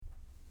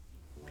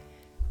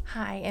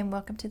Hi, and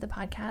welcome to the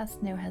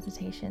podcast, No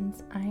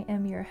Hesitations. I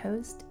am your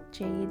host,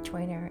 Jade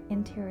Joyner,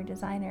 interior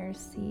designer,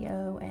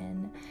 CEO,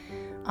 and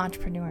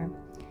entrepreneur.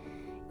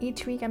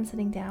 Each week, I'm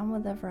sitting down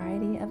with a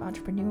variety of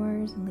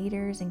entrepreneurs and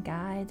leaders and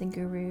guides and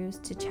gurus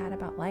to chat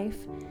about life,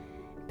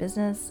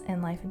 business,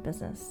 and life and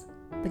business.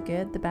 The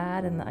good, the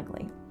bad, and the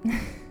ugly.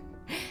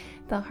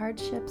 The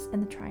hardships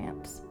and the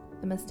triumphs,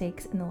 the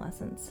mistakes and the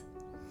lessons.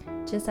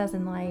 Just as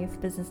in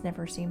life, business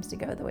never seems to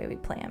go the way we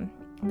plan.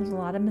 There's a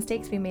lot of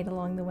mistakes we made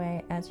along the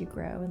way as you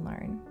grow and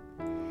learn.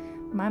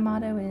 My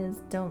motto is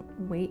don't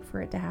wait for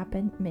it to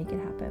happen, make it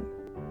happen.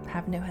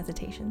 Have no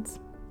hesitations.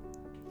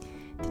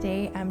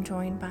 Today I'm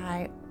joined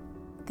by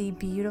the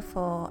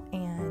beautiful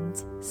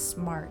and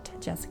smart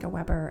Jessica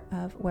Weber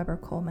of Weber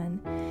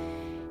Coleman.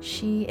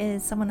 She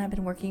is someone I've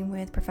been working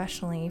with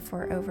professionally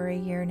for over a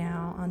year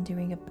now on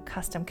doing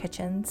custom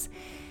kitchens,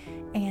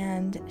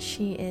 and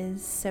she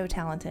is so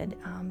talented.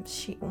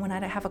 When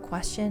I have a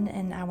question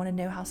and I want to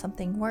know how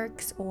something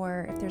works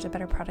or if there's a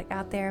better product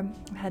out there,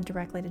 I head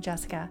directly to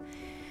Jessica.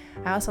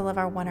 I also love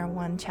our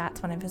one-on-one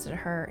chats when I visit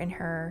her in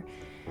her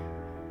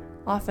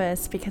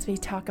office because we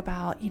talk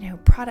about,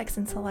 products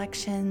and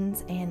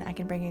selections, and I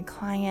can bring a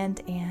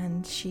client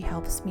and she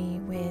helps me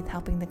with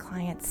helping the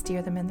client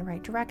steer them in the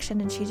right direction,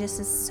 and she just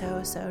is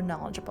so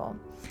knowledgeable.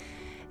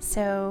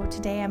 So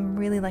today I'm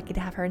really lucky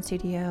to have her in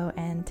studio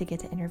and to get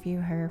to interview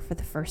her for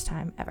the first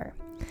time ever.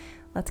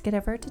 Let's get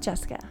over to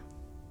Jessica.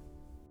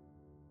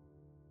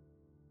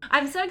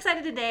 I'm so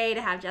excited today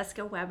to have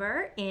Jessica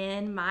Weber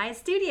in my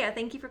studio.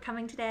 Thank you for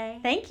coming today.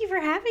 Thank you for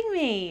having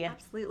me.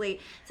 Absolutely.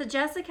 So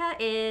Jessica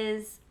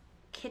is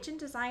kitchen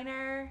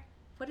designer.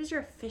 What is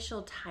your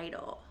official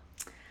title?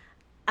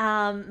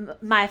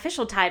 My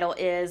official title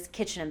is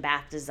kitchen and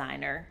bath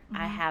designer.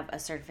 I have a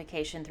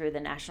certification through the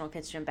National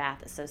Kitchen and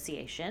Bath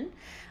Association,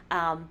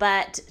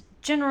 but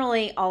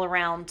generally all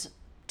around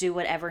do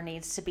whatever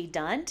needs to be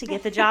done to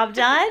get the job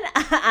done.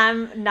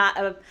 I'm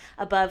not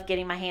above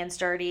getting my hands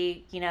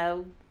dirty,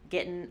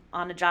 getting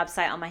on a job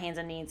site on my hands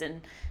and knees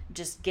and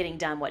just getting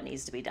done what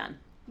needs to be done.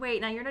 Wait,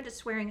 now you're not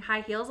just wearing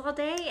high heels all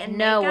day and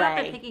no makeup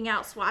way. And picking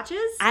out swatches?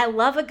 I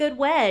love a good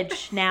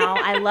wedge now.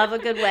 I love a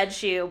good wedge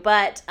shoe,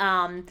 but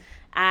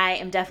I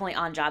am definitely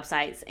on job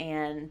sites,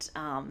 and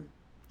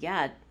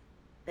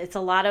it's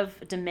a lot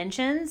of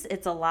dimensions.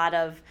 It's a lot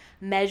of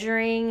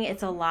measuring.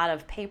 It's a lot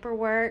of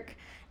paperwork,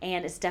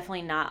 and it's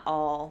definitely not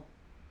all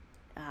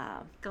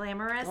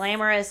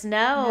glamorous.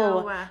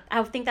 No.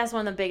 I think that's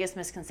one of the biggest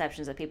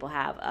misconceptions that people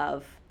have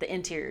of the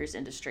interiors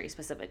industry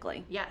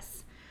specifically.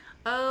 Yes.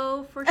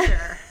 Oh, for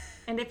sure.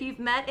 And if you've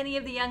met any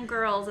of the young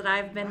girls that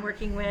I've been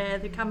working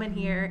with who come in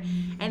here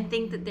and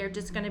think that they're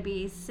just going to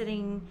be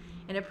sitting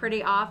in a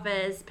pretty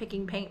office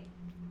picking paint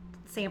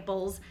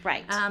samples,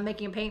 right,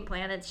 making a paint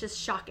plan, it's just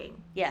shocking.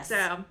 Yes.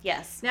 So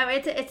yes. No,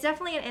 it's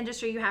definitely an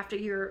industry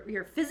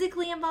you're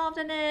physically involved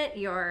in it.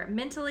 You're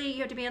mentally, you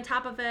have to be on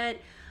top of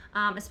it.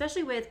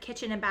 Especially with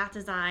kitchen and bath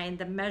design,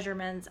 the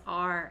measurements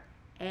are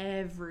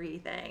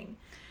everything.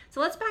 So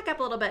let's back up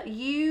a little bit.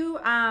 You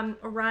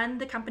run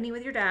the company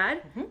with your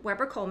dad,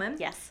 Weber Coleman.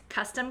 Yes.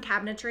 Custom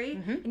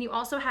cabinetry. And you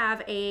also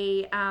have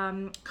a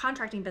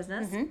contracting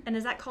business. And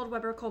is that called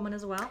Weber Coleman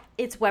as well?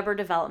 It's Weber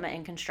Development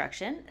and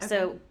Construction. Okay.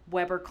 So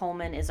Weber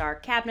Coleman is our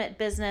cabinet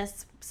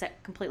business.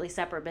 Completely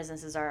separate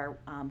business is our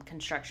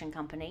construction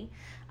company.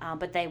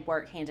 But they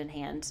work hand in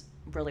hand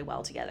really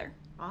well together.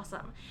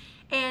 Awesome.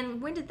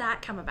 And when did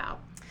that come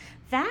about?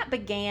 That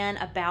began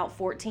about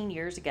 14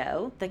 years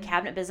ago. The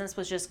cabinet business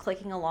was just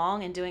clicking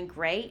along and doing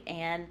great.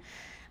 And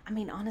I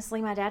mean,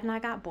 honestly, my dad and I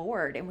got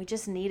bored and we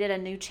just needed a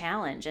new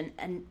challenge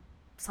and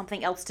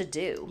something else to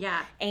do.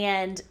 Yeah.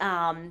 And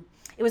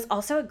it was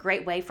also a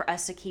great way for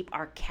us to keep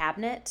our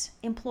cabinet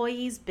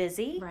employees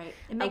busy. Right.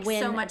 It makes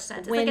so much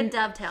sense. It's like a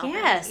dovetail.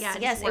 Yes. Yeah,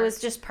 yes. It was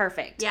just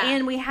perfect. Yeah.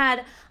 And we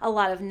had a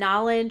lot of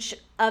knowledge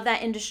of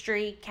that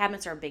industry.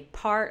 Cabinets are a big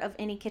part of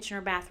any kitchen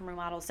or bathroom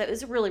remodel. So it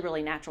was a really,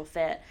 really natural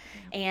fit.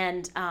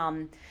 And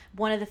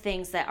one of the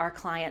things that our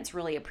clients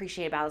really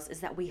appreciate about us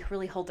is that we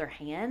really hold their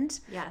hand.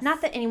 Yes.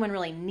 Not that anyone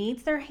really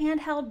needs their hand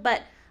held,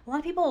 but a lot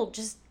of people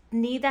just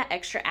need that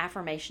extra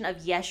affirmation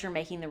of, yes, you're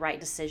making the right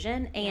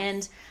decision. And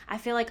yes. I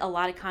feel like a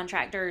lot of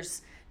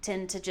contractors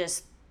tend to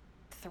just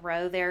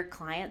throw their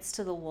clients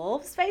to the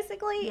wolves,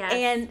 basically, yes.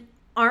 and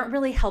aren't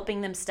really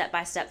helping them step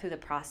by step through the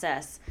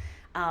process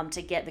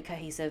to get the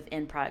cohesive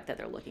end product that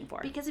they're looking for.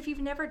 Because if you've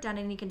never done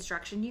any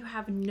construction, you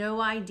have no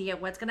idea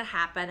what's going to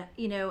happen,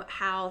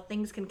 how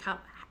things can come,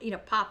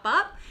 pop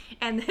up,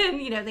 and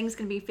then, things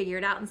can be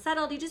figured out and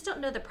settled. You just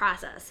don't know the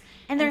process.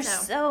 And there's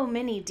so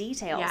many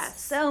details, yes.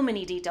 so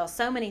many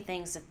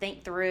things to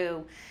think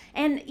through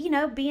and,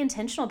 be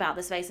intentional about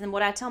this space. And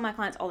what I tell my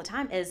clients all the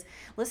time is,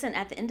 listen,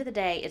 at the end of the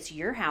day, it's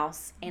your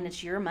house and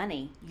it's your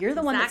money. You're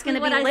the one that's going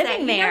to be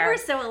living there. We're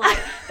so alike.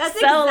 That's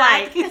so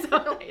exactly so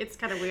alike. It's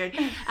kind of weird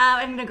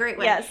in a great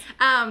way. Yes.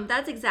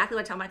 That's exactly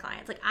what I tell my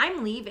clients. Like,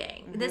 I'm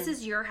leaving. This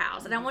is your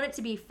house, and I want it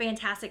to be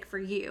fantastic for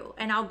you.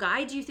 And I'll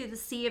guide you through the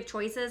sea of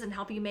choices choices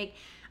and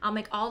I'll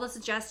make all the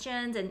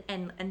suggestions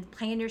and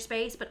plan your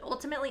space, but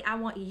ultimately I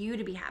want you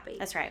to be happy.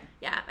 That's right.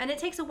 Yeah. And it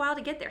takes a while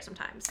to get there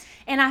sometimes.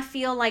 And I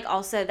feel like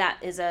also that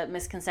is a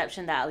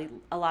misconception that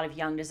a lot of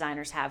young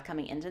designers have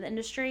coming into the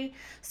industry.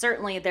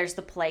 Certainly there's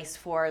the place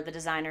for the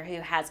designer who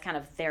has kind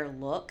of their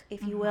look,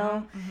 if you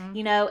will,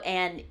 you know,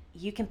 and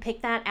you can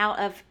pick that out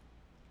of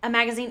a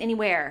magazine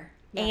anywhere.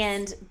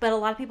 Yes. But a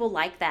lot of people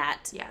like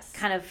that Yes.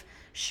 kind of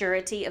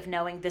surety of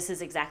knowing this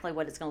is exactly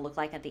what it's going to look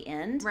like at the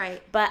end.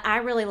 Right. But I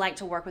really like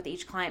to work with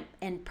each client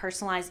and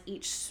personalize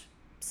each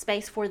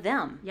space for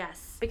them.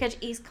 Yes. Because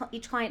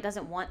each client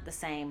doesn't want the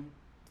same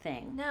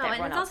thing. No, that and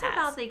everyone it's else also has.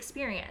 about the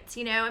experience.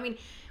 You know, I mean,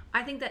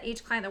 I think that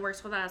each client that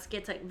works with us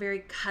gets a very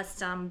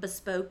custom,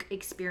 bespoke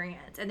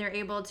experience, and they're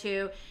able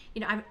to,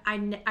 you know,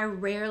 I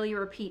rarely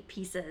repeat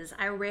pieces.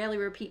 I rarely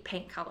repeat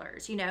paint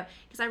colors, you know,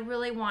 because I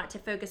really want to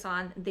focus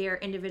on their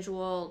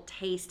individual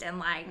taste and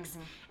likes.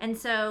 And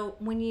so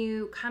when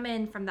you come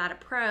in from that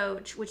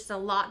approach, which is a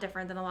lot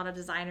different than a lot of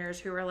designers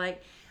who are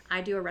like, I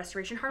do a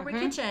restoration hardwood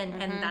kitchen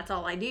and that's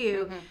all I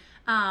do.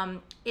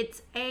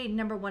 It's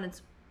number one,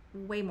 it's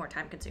way more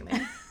time consuming.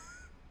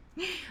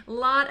 A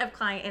lot of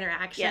client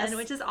interaction, Yes.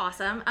 which is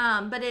awesome.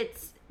 But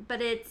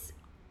it's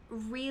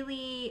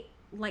really,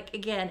 like,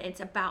 again,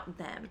 it's about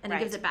them, and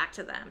Right. it gives it back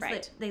to them. So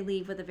Right. that they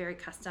leave with a very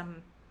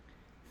custom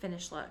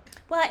finished look.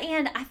 Well,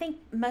 and I think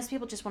most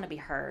people just want to be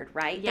heard,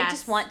 right? Yes. They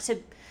just want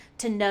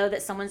to know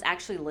that someone's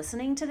actually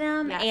listening to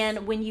them. Yes.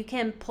 And when you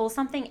can pull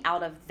something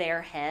out of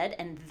their head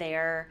and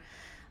their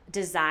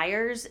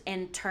desires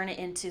and turn it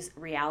into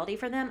reality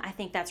for them, I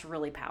think that's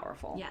really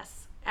powerful.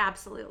 Yes,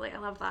 absolutely. I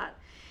love that.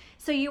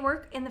 So you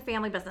work in the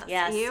family business.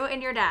 Yes. You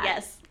and your dad.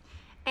 Yes.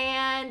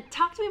 And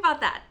talk to me about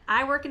that.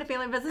 I work in a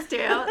family business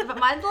too, but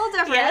mine's a little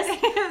different.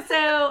 Yes.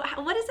 So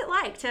what is it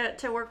like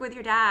to work with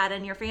your dad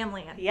and your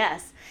family?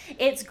 Yes,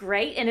 it's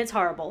great and it's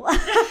horrible.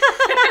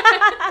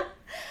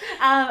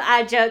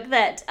 I joke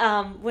that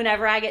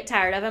whenever I get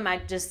tired of him, I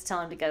just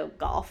tell him to go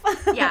golf.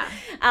 Yeah.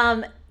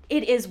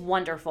 It is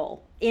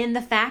wonderful in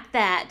the fact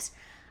that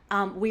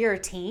we are a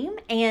team,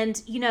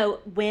 and you know,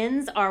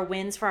 wins are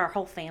wins for our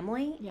whole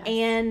family, Yes.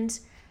 and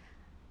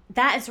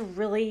that is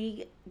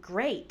really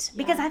great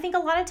because I think a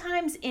lot of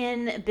times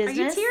in business,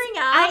 Are you tearing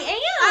up? I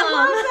am. I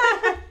love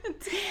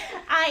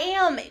that. I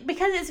am,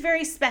 because it's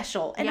very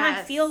special, and I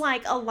Yes. feel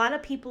like a lot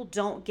of people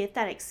don't get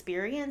that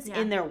experience Yeah.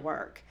 in their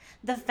work.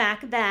 The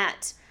fact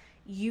that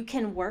you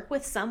can work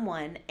with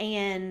someone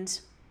and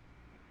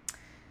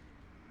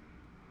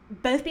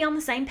both be on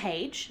the same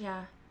page.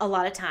 Yeah. A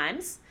lot of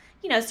times,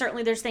 you know,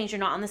 certainly there's things you're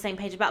not on the same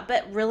page about,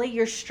 but really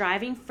you're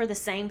striving for the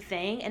same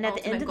thing. And at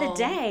the end of Ultimate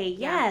the goal. day,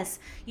 Yeah. yes,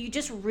 you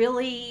just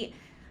really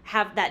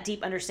have that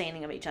deep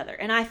understanding of each other.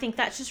 And I think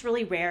that's just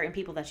really rare in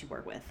people that you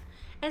work with.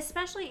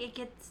 Especially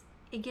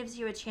it gives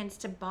you a chance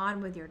to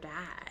bond with your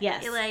dad.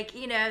 Yes. Like,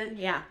 you know,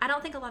 Yeah. I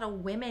don't think a lot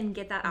of women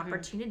get that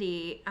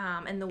opportunity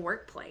in the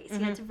workplace. You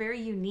know, it's very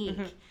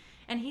unique.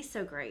 And he's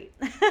so great.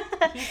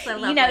 He's so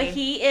lovely. You know,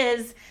 he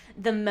is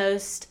the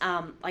most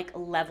like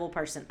level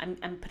person.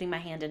 I'm putting my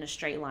hand in a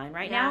straight line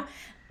right now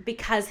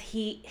because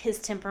his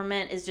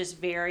temperament is just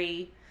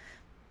very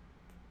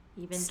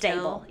even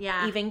stable,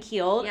 Yeah. even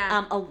keeled.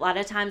 Yeah. A lot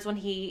of times when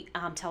he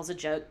tells a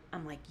joke,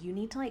 I'm like, you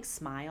need to like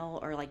smile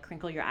or like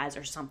crinkle your eyes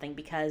or something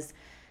because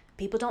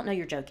people don't know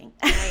you're joking.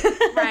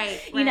 Right.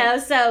 You know,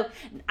 so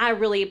I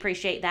really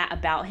appreciate that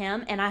about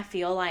him, and I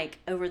feel like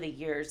over the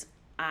years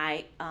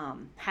I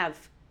have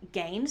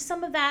gained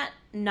some of that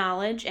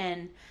knowledge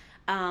and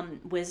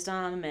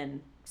wisdom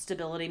and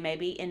stability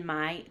maybe in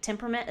my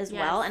temperament as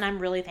well, Yes. and I'm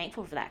really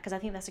thankful for that because I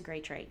think that's a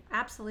great trait.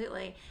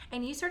 Absolutely.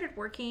 And you started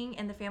working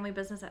in the family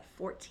business at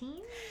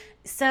 14?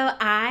 So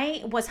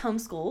I was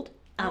homeschooled.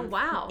 Oh,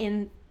 wow.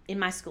 In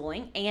my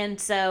schooling,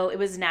 and so it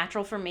was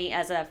natural for me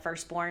as a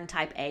firstborn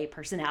type A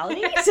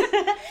personality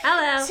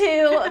Hello.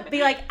 to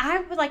be like, I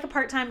would like a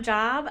part-time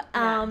job.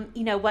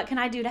 You know, what can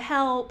I do to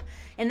help?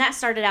 And that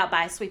started out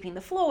by sweeping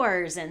the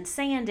floors and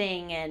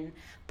sanding and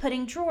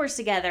putting drawers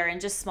together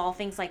and just small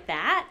things like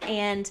that.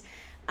 And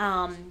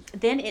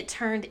then it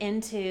turned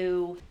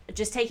into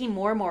just taking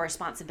more and more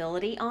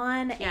responsibility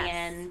on, Yes.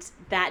 and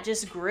that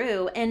just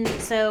grew. And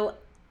so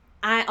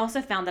I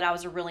also found that I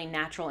was really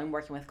natural in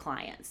working with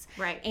clients.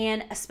 Right.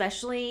 And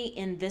especially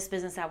in this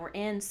business that we're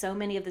in, so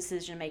many of the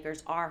decision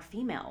makers are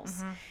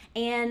females.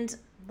 And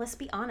let's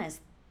be honest,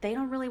 they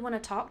don't really want to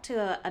talk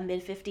to a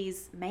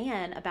mid-50s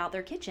man about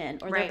their kitchen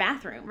or their Right.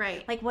 bathroom.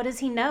 Right. Like, what does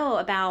he know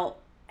about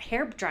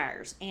hair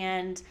dryers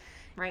and,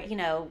 Right. you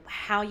know,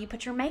 how you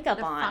put your makeup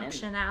The on?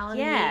 functionality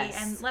Yes.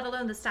 and let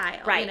alone the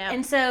style. Right. You know?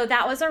 And so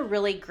that was a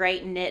really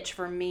great niche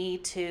for me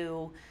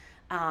to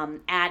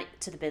add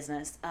to the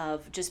business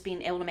of just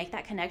being able to make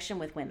that connection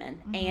with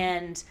women.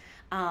 And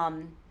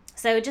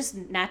so it just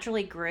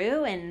naturally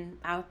grew, and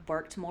I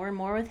worked more and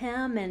more with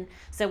him. And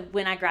so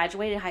when I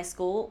graduated high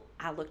school,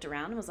 I looked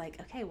around and was like,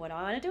 okay, what do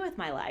I want to do with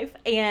my life?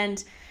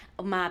 And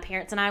my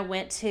parents and I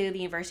went to the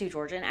University of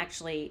Georgia and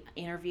actually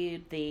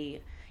interviewed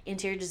the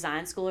interior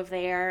design school over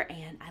there.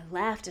 And I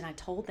left and I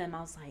told them, I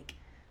was like,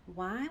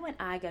 why would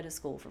I go to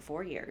school for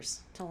 4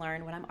 years to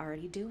learn what I'm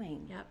already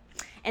doing? Yep.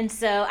 And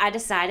so I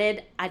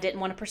decided I didn't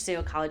want to pursue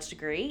a college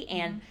degree,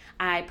 and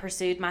I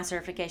pursued my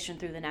certification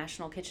through the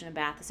National Kitchen and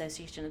Bath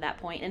Association at that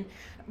point. And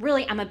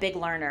really, I'm a big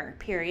learner,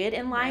 period,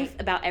 in life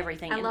about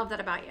everything. I love that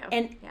about you.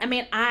 And I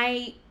mean,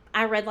 I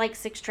read like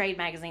 6 trade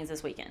magazines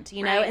this weekend,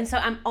 you know, and so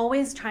I'm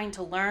always trying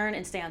to learn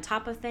and stay on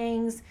top of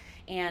things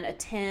and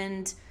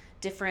attend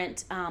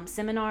different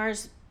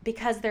seminars,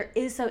 because there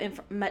is so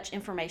much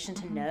information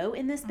to know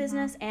in this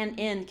business and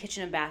in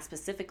kitchen and bath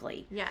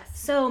specifically. Yes.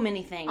 So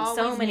many things, Always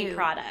so many new.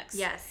 products.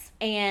 Yes.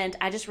 And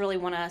I just really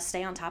want to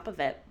stay on top of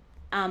it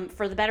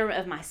for the betterment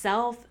of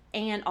myself,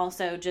 and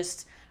also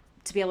just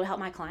to be able to help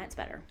my clients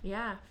better.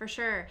 Yeah, for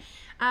sure.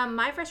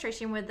 My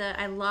frustration with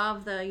I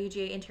love the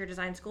UGA Interior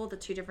Design School, the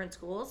 2 different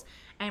schools,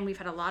 and we've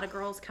had a lot of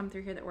girls come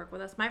through here that work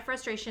with us. My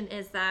frustration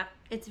is that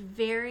it's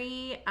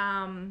very,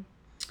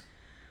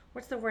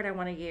 what's the word I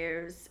want to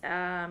use?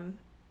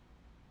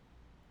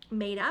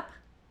 Made up.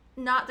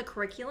 Not the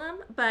curriculum,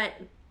 but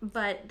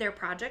their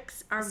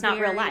projects are It's not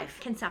very real life.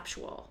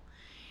 conceptual.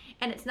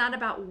 And it's not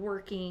about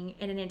working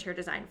in an interior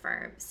design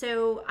firm.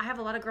 So I have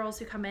a lot of girls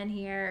who come in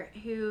here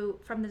who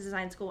from the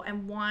design school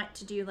and want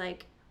to do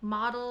like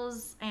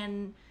models,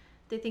 and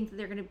they think that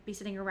they're going to be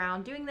sitting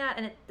around doing that,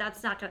 and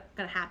that's not going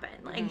to happen.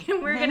 Like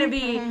we're going to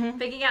be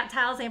picking out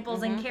tile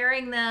samples and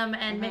carrying them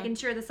and making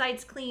sure the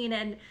site's clean,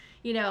 and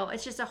you know,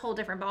 it's just a whole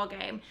different ball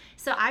game.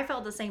 So I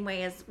felt the same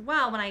way as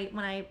well when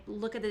I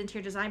look at the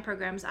interior design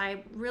programs.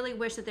 I really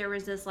wish that there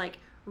was this like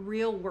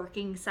real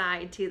working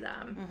side to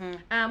them,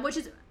 which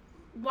is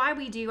why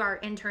we do our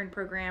intern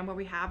program, where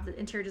we have the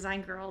interior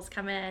design girls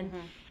come in,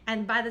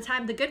 and by the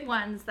time the good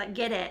ones that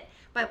get it,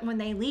 but when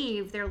they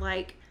leave, they're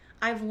like,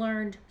 I've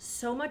learned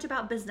so much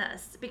about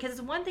business, because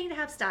it's one thing to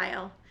have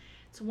style.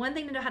 It's one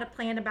thing to know how to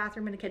plan a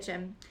bathroom and a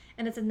kitchen,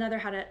 and it's another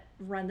how to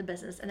run the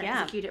business and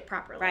execute it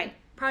properly. Right.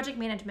 Project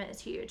management is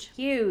huge.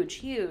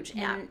 Huge.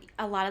 Yeah. And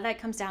a lot of that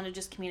comes down to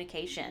just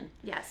communication.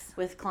 Yes.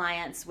 With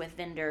clients, with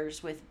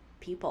vendors, with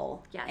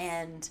people. Yes.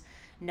 And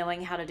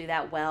knowing how to do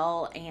that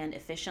well and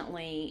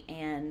efficiently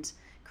and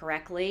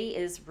correctly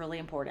is really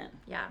important.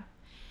 Yeah.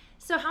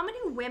 So how many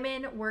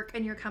women work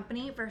in your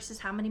company versus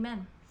how many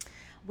men?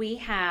 We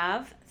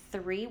have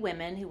 3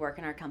 women who work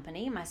in our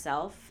company.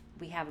 Myself,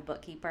 we have a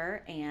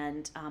bookkeeper,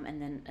 and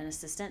then an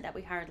assistant that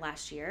we hired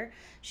last year.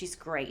 She's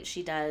great.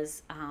 She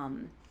does,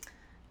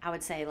 I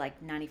would say,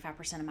 like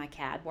 95% of my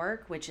CAD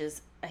work, which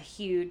is a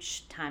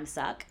huge time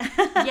suck.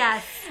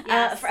 Yes.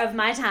 Of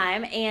my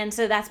time. And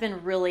so that's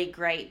been really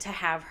great to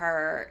have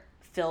her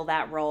fill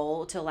that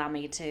role, to allow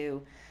me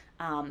to,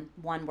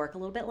 one, work a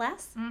little bit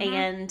less,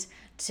 and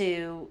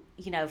to,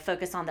 you know,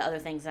 focus on the other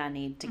things that I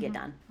need to get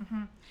done.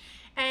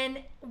 And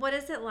what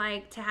is it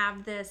like to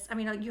have this? I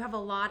mean, you have a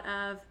lot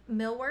of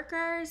mill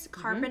workers,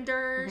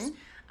 carpenters,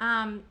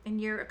 and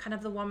you're kind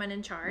of the woman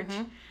in charge.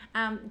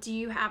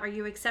 Are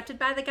you accepted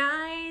by the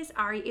guys?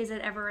 Is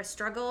it ever a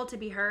struggle to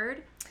be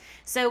heard?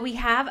 So we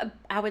have,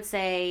 I would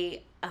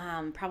say,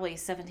 probably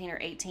 17 or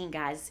 18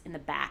 guys in the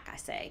back, I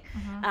say,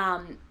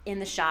 in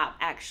the shop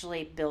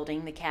actually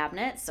building the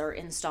cabinets or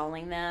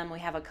installing them. We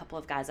have a couple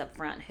of guys up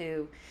front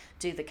who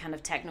do the kind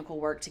of technical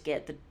work to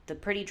get the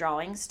pretty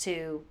drawings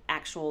to the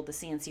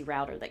CNC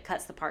router that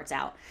cuts the parts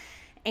out.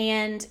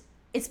 And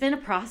it's been a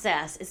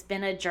process. It's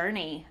been a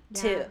journey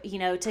to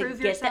Prove get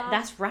yourself that.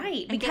 That's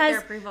right. and Because get their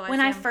approval, when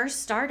I assume.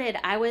 first started,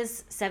 I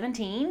was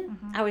 17.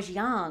 I was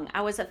young.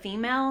 I was a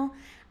female.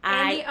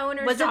 And the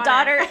owner's was a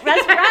daughter. daughter.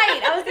 That's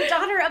right. I was the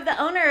daughter of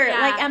the owner. Yeah.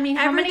 Like, I mean,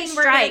 how many Everything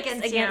working strikes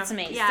against against you.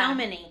 me? Yeah. So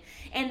many.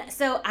 And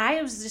so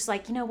I was just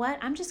like, you know what?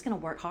 I'm just going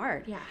to work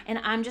hard. Yeah. And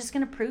I'm just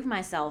going to prove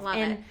myself. Love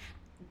and it.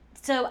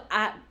 so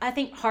I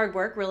think hard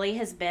work really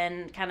has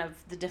been kind of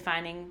the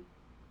defining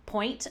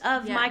point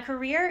of my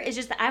career. Is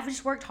just that I've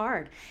just worked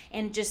hard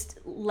and just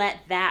let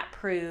that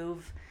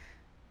prove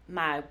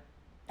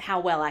how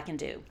well I can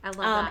do. I love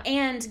that.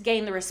 And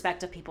gain the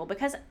respect of people,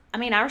 because I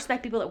mean, I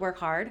respect people that work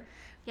hard.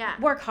 Yeah.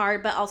 Work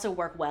hard, but also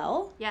work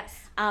well.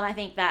 Yes. I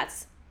think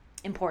that's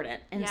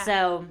important. And Yeah.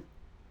 so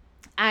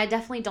I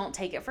definitely don't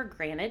take it for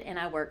granted, and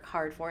I work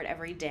hard for it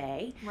every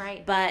day.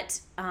 Right.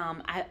 But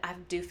I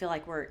do feel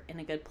like we're in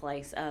a good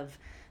place of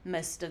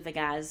most of the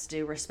guys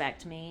do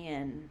respect me,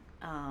 and,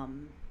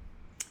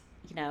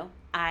 you know,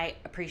 I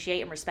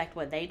appreciate and respect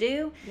what they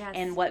do Yes.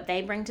 and what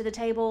they bring to the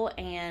table.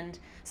 And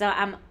so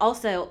I'm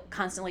also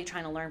constantly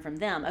trying to learn from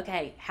them.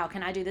 Okay, how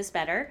can I do this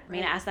better? I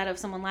mean, I Right. asked that of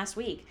someone last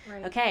week.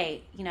 Right.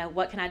 Okay, you know,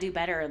 what can I do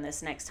better in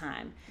this next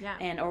time?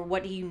 Yeah. Or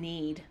what do you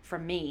need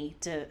from me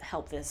to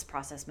help this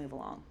process move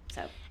along?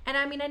 So. And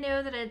I mean, I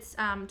know that it's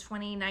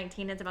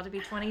 2019, it's about to be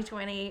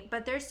 2020,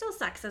 but there's still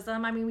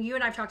sexism. I mean, you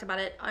and I've talked about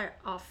it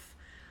off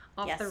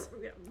Yes.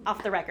 the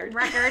Off the record.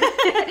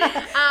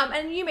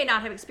 And you may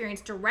not have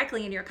experienced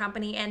directly in your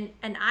company, and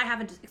I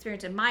haven't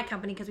experienced in my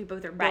company because we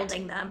both are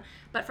building them,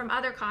 but from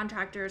other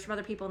contractors, from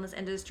other people in this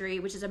industry,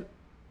 which is a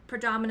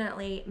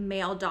predominantly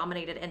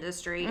male-dominated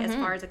industry as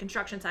far as the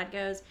construction side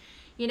goes.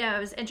 You know, it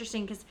was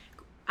interesting because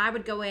I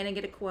would go in and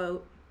get a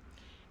quote,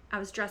 I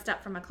was dressed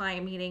up from a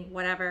client meeting,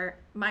 whatever.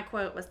 My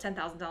quote was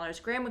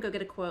 $10,000. Graham would go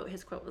get a quote.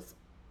 His quote was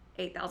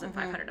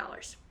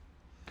 $8,500.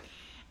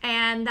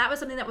 And that was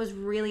something that was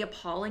really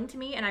appalling to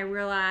me. And I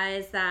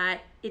realized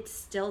that it's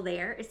still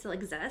there. It still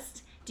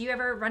exists. Do you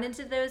ever run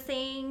into those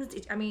things?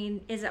 I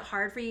mean, is it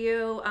hard for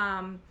you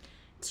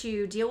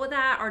to deal with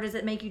that? Or does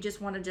it make you just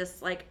want to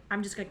just like,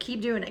 I'm just going to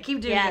keep doing it,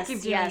 keep doing it,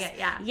 keep doing it?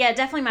 Yeah. Yeah,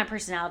 definitely my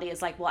personality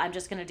is like, well, I'm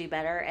just going to do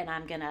better and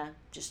I'm going to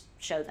just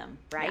show them,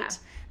 right?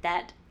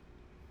 Yeah.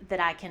 That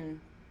I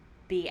can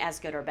be as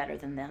good or better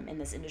than them in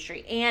this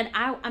industry. And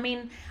I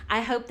mean,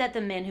 I hope that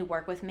the men who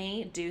work with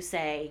me do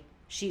say,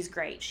 she's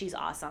great, she's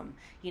awesome.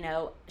 You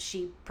know,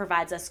 she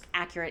provides us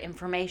accurate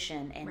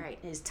information and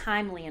is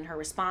timely in her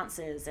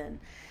responses. And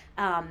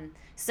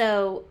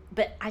so,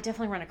 but I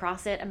definitely run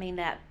across it. I mean,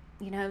 that,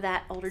 you know,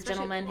 that older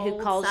gentleman who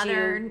calls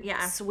Southern, you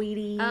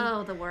sweetie.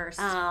 Oh, the worst.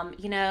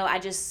 You know, I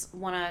just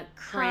want to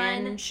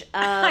cringe. Oh,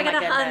 I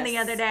got a hun the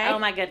other day. Oh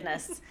my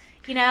goodness.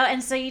 You know,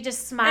 and so you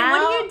just smile. And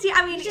what do you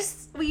do? I mean,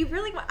 you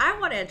really, I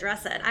want to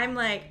address it. I'm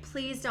like,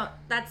 please don't,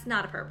 that's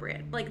not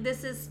appropriate. Like,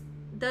 those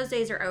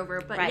days are over.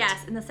 But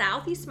yes, in the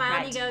South, you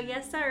smile and you go,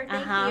 yes, sir,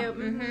 thank you.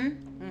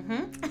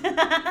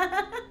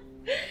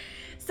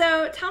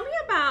 So tell me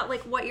about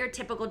like what your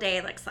typical day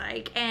looks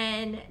like,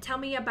 and talk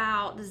to me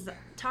about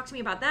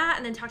that,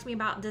 and then talk to me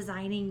about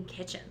designing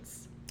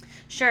kitchens.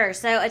 Sure.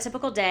 So a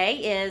typical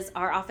day is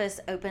our office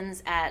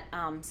opens at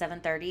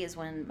 7:30 is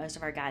when most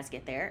of our guys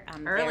get there.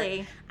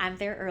 I'm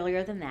there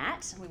earlier than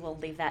that. We will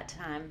leave that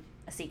time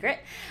a secret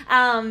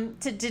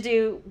to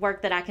do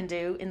work that I can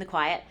do in the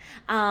quiet.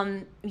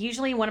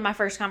 Usually one of my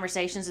first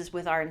conversations is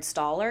with our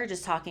installer,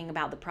 just talking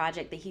about the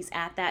project that he's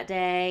at that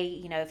day.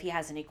 You know, if he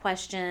has any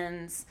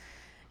questions,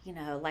 you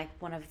know, like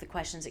one of the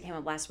questions that came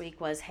up last week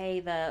was, hey,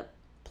 the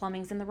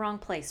plumbing's in the wrong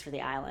place for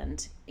the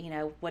island. You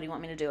know, what do you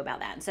want me to do about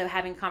that? And so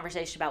having a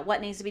conversation about what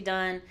needs to be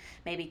done,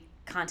 maybe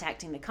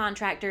contacting the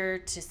contractor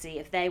to see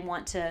if they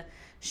want to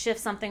shift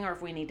something or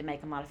if we need to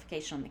make a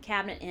modification on the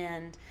cabinet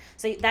end.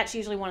 So that's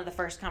usually one of the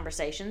first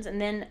conversations. And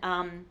then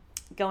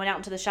going out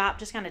into the shop,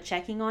 just kind of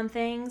checking on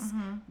things,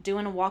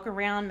 doing a walk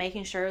around,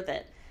 making sure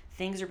that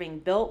things are being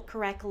built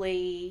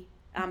correctly,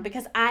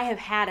 because I have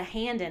had a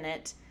hand in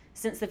it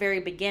since the very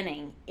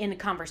beginning in the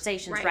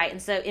conversations, right? And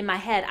so in my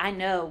head, I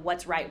know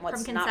what's right and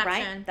what's not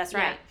right. That's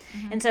right.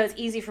 And so it's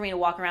easy for me to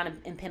walk around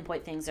and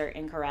pinpoint things that are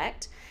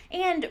incorrect.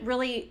 And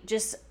really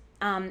just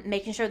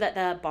making sure that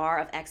the bar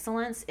of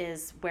excellence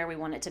is where we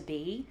want it to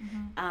be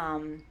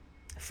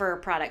for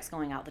products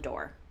going out the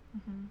door.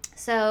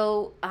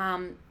 So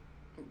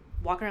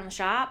walking around the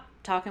shop,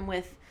 talking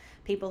with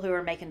people who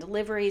are making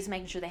deliveries,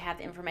 making sure they have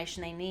the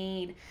information they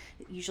need.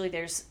 Usually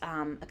there's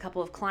a couple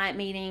of client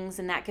meetings,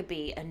 and that could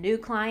be a new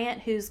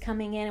client who's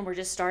coming in and we're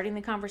just starting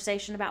the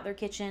conversation about their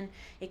kitchen.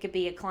 It could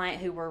be a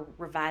client who we're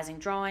revising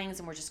drawings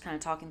and we're just kind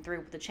of talking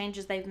through the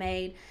changes they've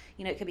made.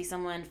 You know, it could be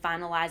someone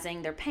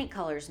finalizing their paint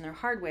colors and their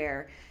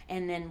hardware,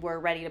 and then we're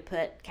ready to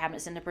put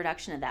cabinets into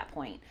production at that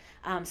point.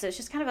 So it's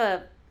just kind of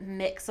a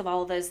mix of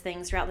all of those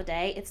things throughout the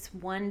day. It's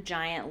one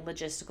giant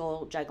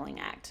logistical juggling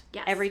act.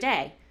 Every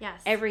day.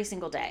 Every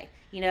single day.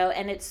 You know,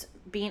 and it's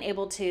being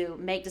able to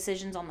make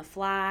decisions on the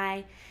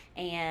fly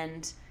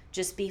and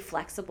just be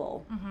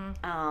flexible.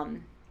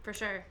 For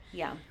sure.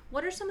 Yeah.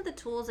 What are some of the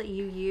tools that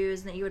you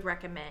use and that you would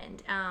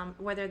recommend?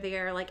 Whether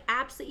they're like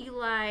apps that you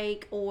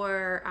like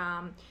or,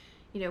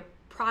 you know,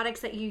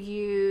 products that you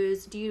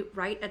use. Do you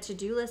write a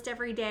to-do list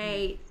every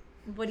day?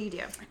 What do you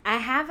do? I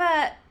have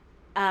a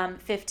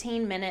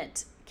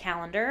 15-minute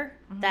calendar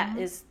that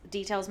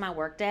details my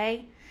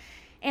workday.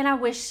 And I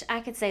wish I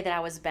could say that I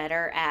was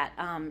better at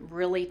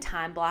really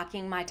time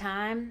blocking my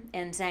time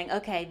and saying,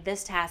 okay,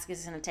 this task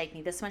is going to take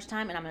me this much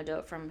time and I'm going to do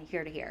it from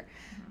here to here.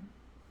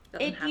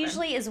 It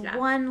usually is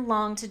one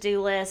long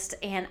to-do list,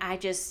 and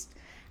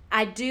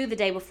I do the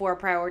day before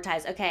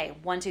prioritize, okay,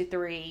 1, 2,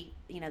 3,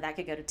 you know, that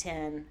could go to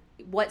 10.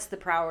 What's the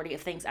priority of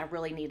things I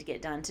really need to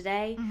get done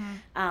today?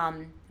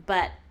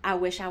 But I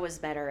wish I was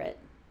better at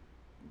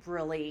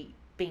really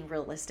being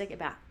realistic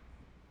about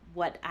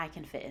what I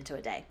can fit into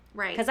a day.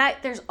 Right. Because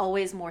there's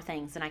always more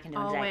things than I can do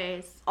in a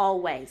day.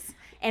 Always.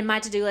 And my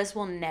to-do list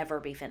will never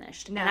be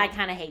finished. No. And I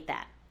kind of hate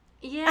that.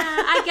 Yeah,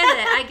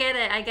 I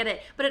get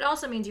it. But it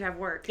also means you have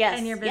work. Yes.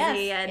 And you're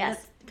busy and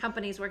the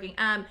company's working.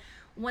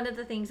 One of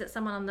the things that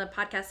someone on the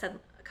podcast said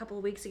a couple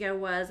of weeks ago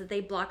was that they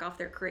block off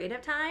their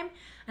creative time.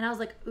 And I was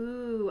like,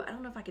 ooh, I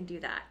don't know if I can do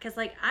that. Because,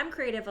 like, I'm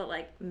creative at,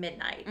 like,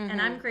 midnight.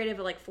 And I'm creative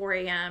at, like, 4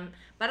 a.m.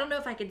 But I don't know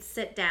if I could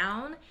sit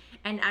down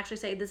and actually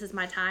say, this is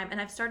my time.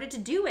 And I've started to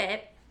do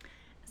it.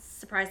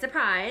 Surprise,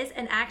 surprise.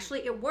 And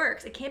actually, it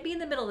works. It can't be in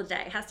the middle of the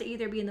day. It has to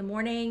either be in the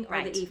morning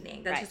or the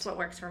evening. That's just what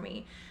works for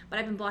me. But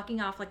I've been blocking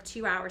off, like,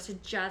 2 hours to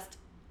just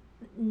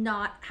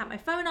not have my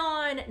phone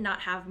on, not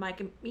have my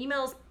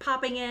emails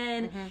popping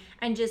in,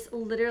 and just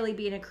literally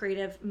be in a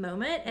creative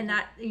moment. And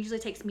that usually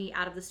takes me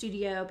out of the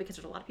studio because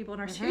there's a lot of people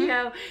in our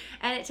studio,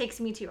 and it takes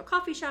me to a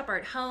coffee shop or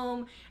at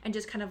home and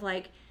just kind of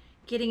like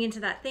getting into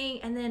that thing.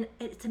 And then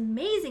it's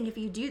amazing if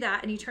you do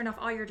that and you turn off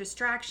all your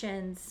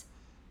distractions,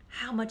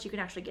 how much you can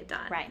actually get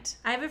done. Right.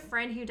 I have a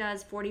friend who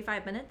does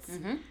 45 minutes.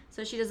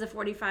 So she does the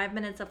 45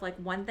 minutes of like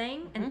one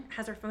thing and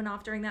has her phone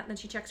off during that. And then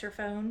she checks her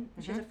phone.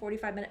 She has a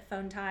 45-minute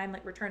phone time,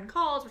 like return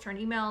calls, return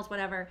emails,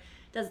 whatever.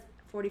 Does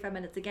 45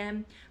 minutes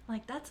again. I'm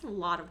like, that's a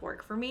lot of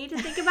work for me to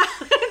think about,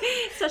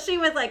 especially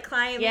with like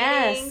client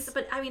meetings.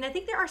 But I mean, I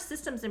think there are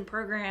systems and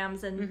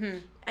programs,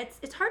 and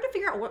it's hard to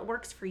figure out what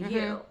works for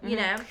you, you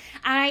know?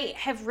 I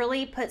have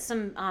really put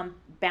some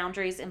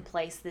boundaries in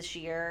place this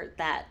year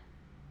that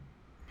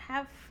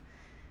have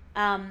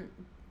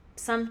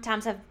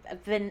sometimes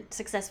I've been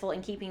successful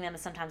in keeping them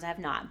and sometimes I have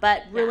not.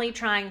 But really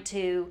trying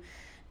to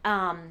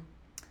only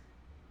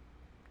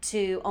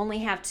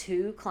have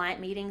 2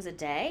 client meetings a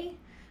day,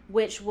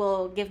 which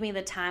will give me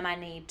the time I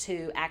need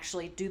to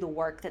actually do the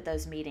work that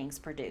those meetings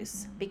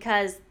produce.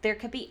 Because there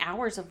could be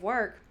hours of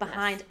work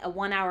behind a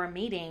 1-hour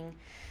meeting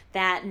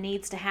that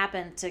needs to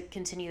happen to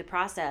continue the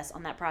process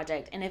on that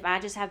project. And if I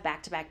just have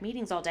back-to-back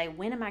meetings all day,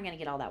 when am I going to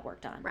get all that work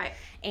done? Right.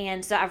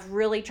 And so I've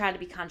really tried to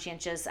be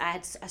conscientious.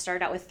 I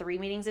started out with 3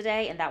 meetings a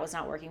day, and that was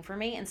not working for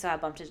me. And so I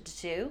bumped it to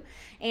 2.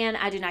 And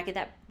I do not get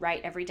that right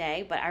every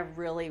day, but I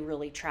really,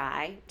 really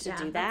try to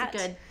do that.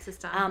 That's a good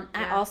system.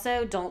 I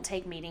also don't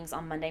take meetings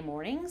on Monday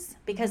mornings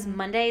because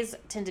Mondays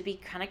tend to be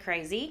kind of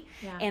crazy.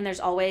 Yeah. And there's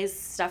always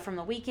stuff from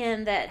the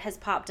weekend that has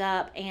popped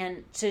up.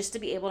 And just to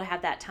be able to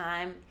have that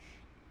time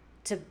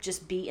to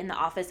just be in the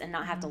office and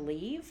not have to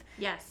leave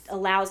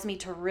allows me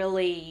to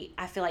really,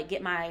 I feel like,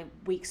 get my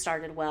week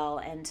started well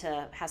and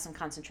to have some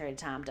concentrated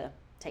time to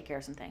take care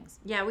of some things.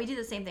 Yeah, we do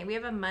the same thing. We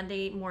have a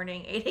Monday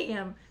morning, 8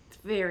 a.m., it's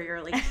very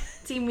early,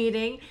 team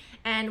meeting,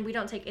 and we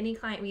don't take any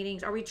client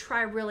meetings, or we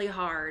try really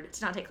hard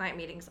to not take client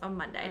meetings on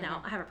Monday.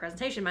 Now, I have a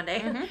presentation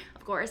Monday,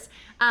 of course.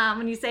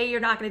 When you say you're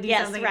not going to do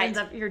something, it ends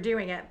up you're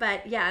doing it.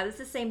 But yeah, it's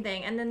the same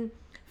thing. And then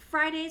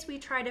Fridays, we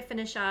try to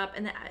finish up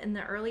in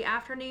the early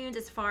afternoons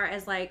as far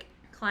as like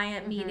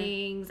client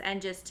meetings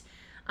and just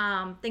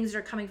things that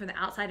are coming from the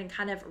outside, and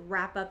kind of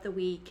wrap up the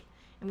week.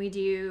 And we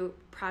do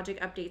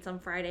project updates on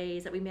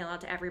Fridays that we mail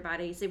out to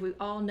everybody, so we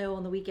all know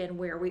on the weekend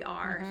where we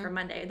are for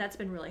Monday. That's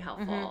been really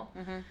helpful.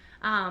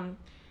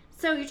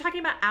 So you're talking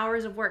about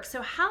hours of work.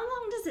 So how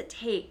long does it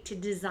take to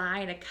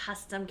design a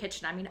custom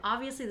kitchen? I mean,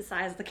 obviously the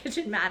size of the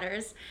kitchen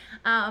matters,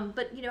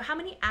 but you know, how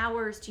many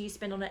hours do you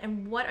spend on it,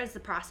 and what is the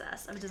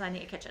process of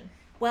designing a kitchen?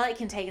 Well, it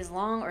can take as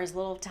long or as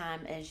little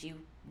time as you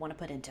want to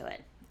put into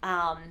it.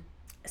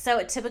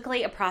 So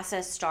typically a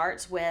process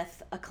starts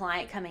with a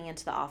client coming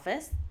into the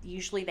office.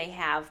 Usually they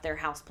have their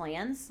house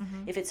plans.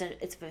 If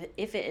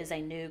it is a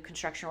new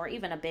construction or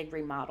even a big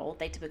remodel,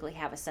 they typically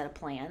have a set of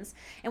plans.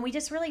 And we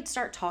just really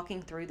start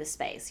talking through the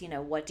space. You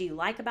know, what do you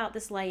like about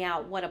this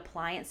layout? What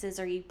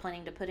appliances are you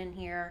planning to put in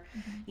here?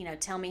 You know,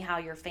 tell me how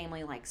your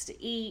family likes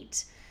to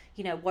eat.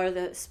 You know, what are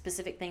the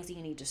specific things that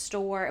you need to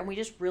store? And we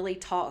just really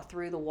talk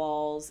through the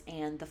walls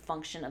and the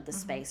function of the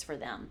space for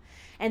them.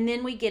 And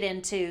then we get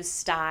into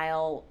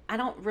style. I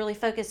don't really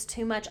focus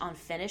too much on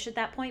finish at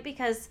that point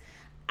because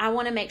I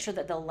want to make sure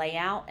that the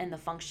layout and the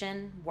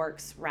function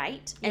works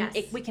right. And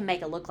we can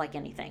make it look like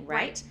anything,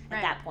 right?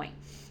 At that point.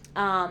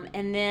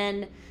 And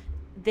then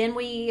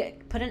we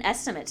put an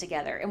estimate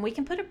together, and we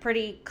can put a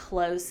pretty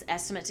close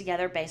estimate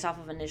together based off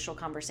of initial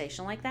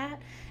conversation like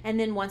that. And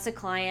then once a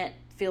client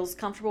feels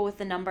comfortable with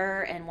the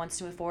number and wants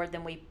to move forward,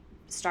 then we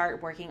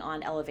start working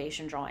on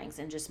elevation drawings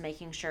and just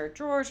making sure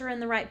drawers are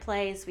in the right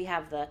place. We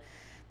have the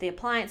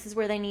appliances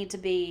where they need to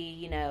be,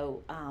 you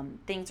know,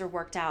 things are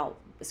worked out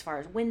as far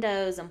as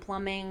windows and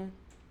plumbing,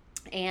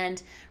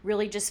 and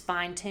really just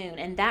fine tune.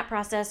 And that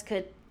process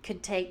could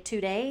take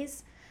 2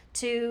 days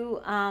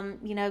to,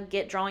 you know,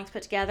 get drawings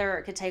put together. Or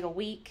it could take a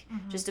week,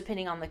 just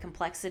depending on the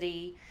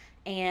complexity.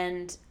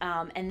 And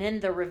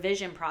then the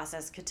revision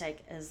process could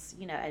take, as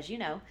you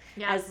know,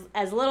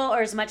 as little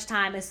or as much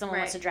time as someone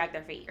wants to drag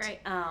their feet.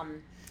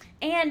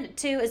 And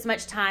to as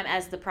much time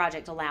as the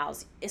project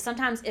allows.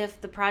 Sometimes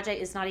if the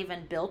project is not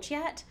even built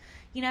yet,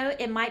 you know,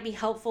 it might be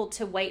helpful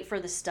to wait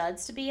for the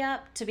studs to be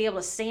up, to be able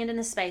to stand in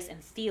the space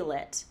and feel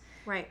it.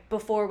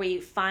 Before we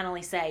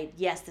finally say,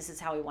 yes, this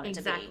is how we want it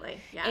to be.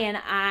 And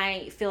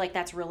I feel like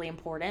that's really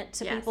important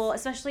to people,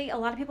 especially a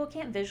lot of people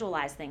can't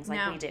visualize things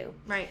like we do.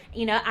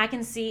 You know, I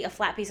can see a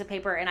flat piece of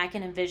paper and I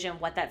can envision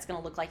what that's going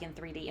to look like in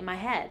 3D in my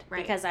head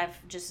because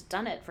I've just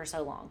done it for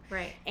so long.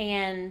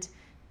 And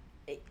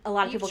a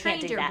lot of people can't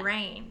do that. You've trained your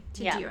brain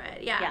to do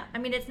it. I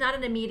mean, it's not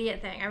an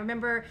immediate thing. I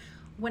remember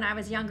when I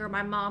was younger,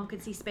 my mom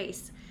could see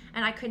space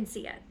and I couldn't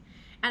see it.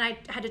 And I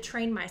had to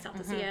train myself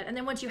to see it. And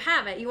then once you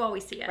have it, you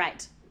always see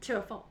it. To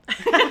a fault.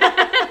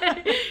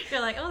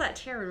 You're like, oh, that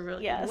chair would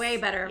really way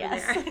better over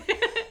there.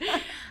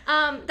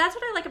 That's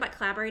what I like about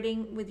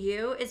collaborating with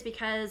you, is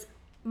because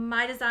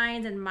my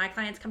designs and my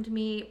clients come to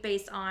me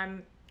based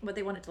on what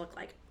they want it to look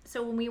like.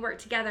 So when we work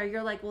together,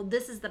 you're like, well,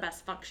 this is the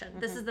best function.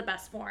 This is the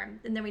best form.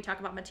 And then we talk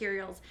about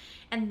materials.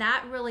 And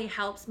that really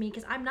helps me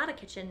because I'm not a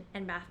kitchen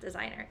and bath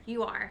designer.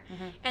 You are.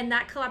 And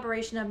that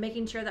collaboration of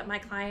making sure that my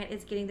client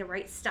is getting the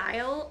right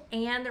style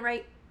and the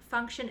right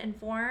function and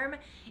form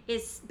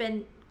has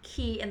been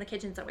key in the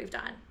kitchens that we've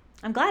done.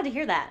 I'm glad to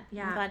hear that.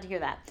 I'm glad to hear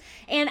that.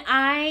 And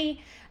I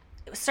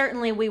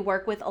certainly we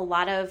work with a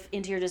lot of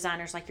interior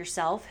designers like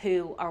yourself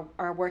who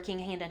are working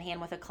hand in hand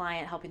with a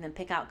client, helping them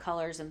pick out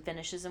colors and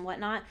finishes and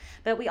whatnot.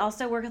 But we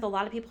also work with a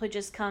lot of people who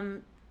just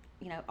come,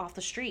 off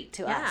the street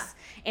to us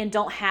and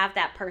don't have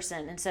that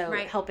person. And so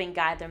helping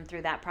guide them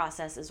through that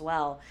process as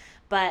well.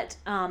 But,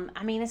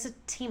 it's a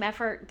team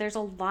effort. There's a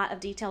lot of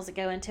details that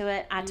go into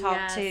it. I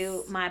talk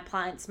to my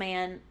appliance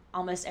man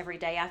almost every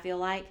day, I feel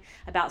like,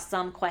 about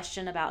some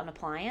question about an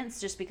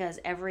appliance, just because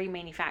every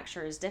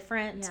manufacturer is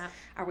different. Yeah.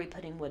 Are we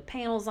putting wood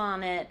panels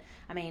on it?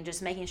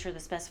 Just making sure the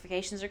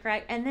specifications are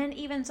correct. And then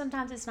even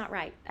sometimes it's not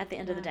right at the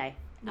end of the day.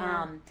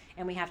 Yeah.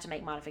 And we have to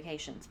make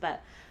modifications.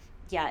 But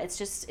yeah,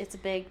 it's a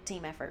big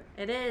team effort.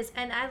 It is.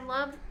 And I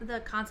love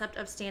the concept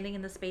of standing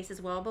in the space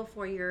as well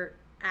before you're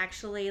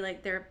actually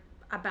they're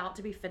about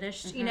to be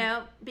finished,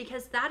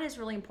 because that is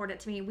really important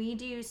to me. We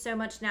do so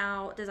much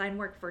now design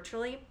work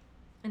virtually,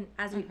 and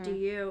as we do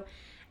you,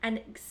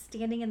 and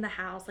standing in the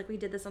house, like we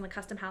did this on the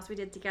custom house we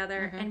did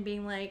together, and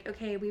being like,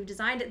 okay, we've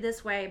designed it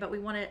this way, but we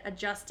want to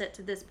adjust it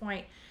to this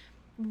point,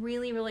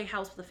 really, really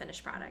helps with the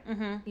finished product,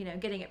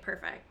 getting it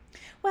perfect.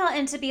 Well,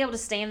 and to be able to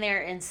stand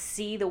there and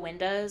see the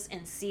windows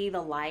and see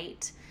the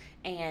light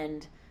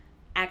and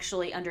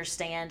actually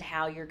understand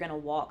how you're going to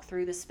walk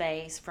through the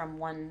space from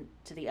one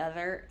to the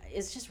other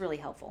is just really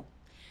helpful.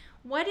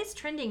 What is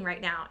trending right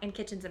now in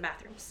kitchens and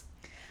bathrooms?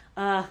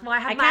 I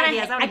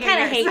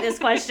kind of hate this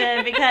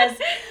question because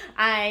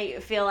I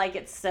feel like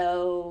it's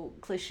so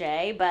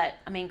cliche, but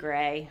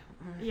gray.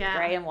 Yeah.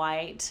 Gray and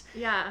white.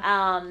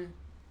 Yeah.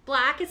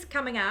 Black is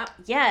coming up.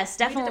 Yes,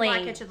 definitely.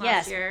 We did the black kitchen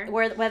last year.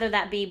 Whether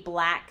that be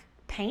black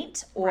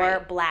paint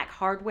or black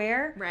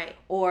hardware. Right.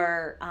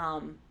 Or,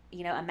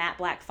 a matte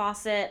black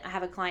faucet. I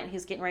have a client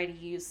who's getting ready to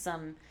use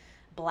some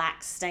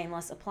black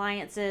stainless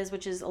appliances,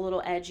 which is a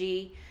little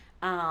edgy.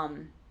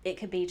 It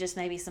could be just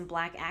maybe some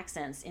black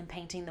accents in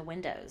painting the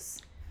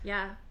windows.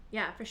 Yeah,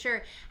 for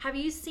sure. Have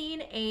you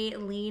seen a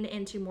lean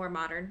into more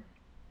modern?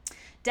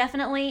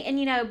 Definitely.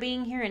 And,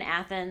 being here in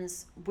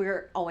Athens,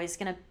 we're always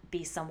going to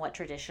be somewhat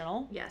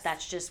traditional. Yes.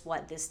 That's just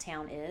what this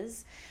town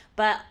is.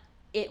 But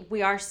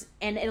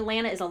and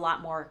Atlanta is a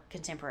lot more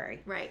contemporary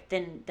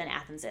than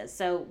Athens is.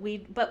 So we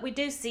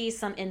do see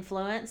some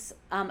influence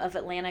of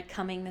Atlanta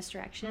coming this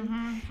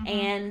direction.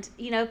 And,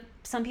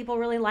 some people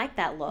really like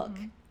that look.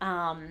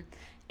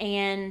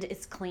 And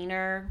it's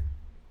cleaner.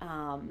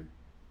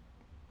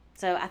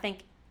 So I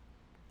think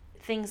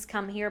things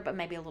come here, but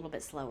maybe a little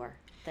bit slower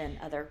than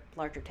other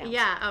larger towns.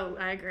 Yeah,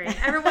 I agree.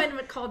 Everyone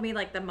called me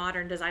the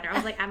modern designer. I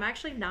was like, I'm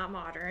actually not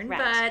modern,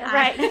 but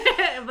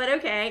but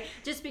okay,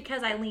 just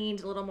because I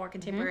leaned a little more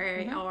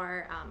contemporary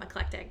or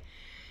eclectic.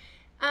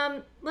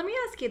 Let me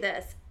ask you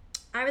this.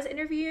 I was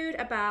interviewed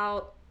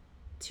about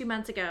 2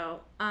 months ago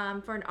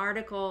for an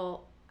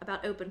article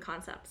about open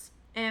concepts.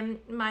 And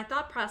my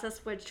thought process,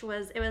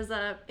 it was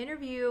a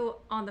interview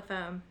on the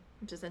phone,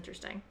 which is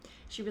interesting.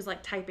 She was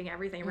typing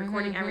everything,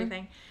 recording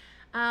everything.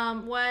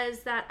 Was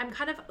that I'm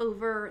kind of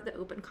over the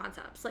open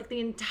concepts, the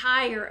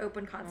entire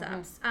open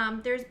concepts.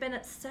 There's been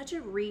such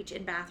a reach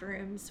in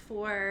bathrooms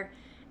for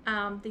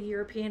the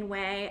European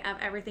way of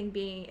everything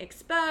being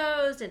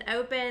exposed and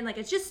open.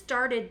 It's just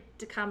started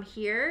to come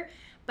here,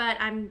 but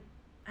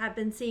have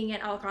been seeing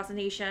it all across the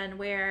nation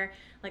where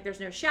there's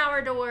no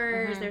shower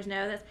doors, there's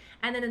no this.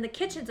 And then in the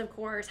kitchens, of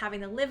course,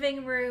 having the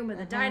living room and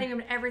the dining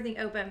room and everything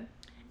open.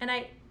 And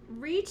I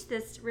reached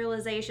this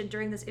realization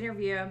during this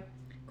interview.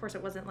 Of course,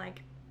 it wasn't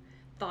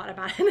thought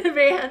about in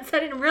advance. I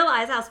didn't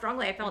realize how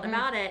strongly I felt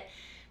about it,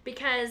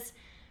 because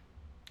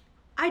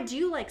I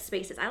do like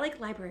spaces. I like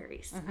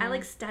libraries. I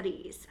like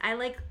studies. I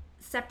like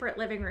separate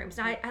living rooms.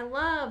 Now, I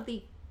love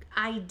the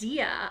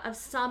idea of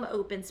some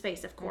open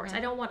space, of course. I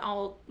don't want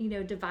all,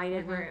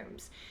 divided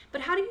rooms.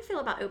 But how do you feel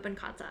about open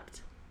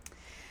concept?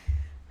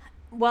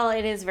 Well,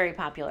 it is very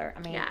popular.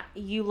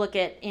 You look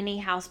at any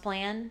house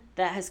plan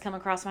that has come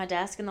across my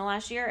desk in the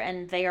last year,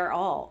 and they are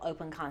all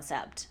open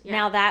concept. Yeah.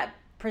 Now, that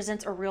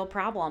presents a real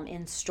problem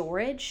in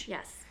storage.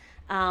 Yes.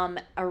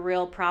 A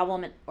real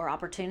problem or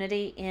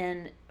opportunity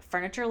in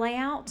furniture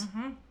layout.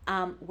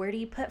 Where do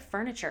you put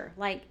furniture?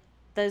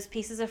 Those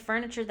pieces of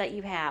furniture that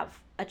you have,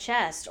 a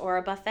chest or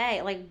a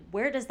buffet,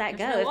 where does that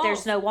go if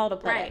there's no wall to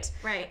put it?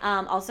 Right.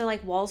 Also,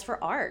 walls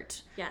for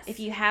art. Yes. If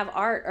you have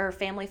art or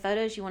family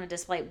photos you want to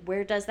display,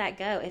 where does that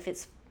go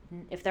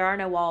if there are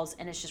no walls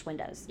and it's just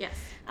windows? Yes.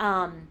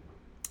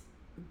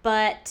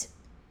 But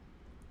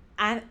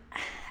I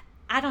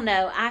don't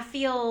know. I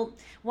feel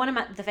one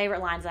of the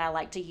favorite lines that I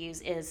like to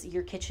use is,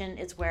 your kitchen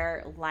is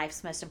where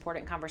life's most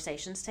important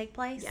conversations take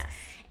place. Yes.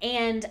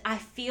 And I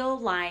feel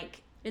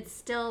like it's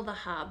still the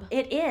hub.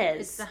 It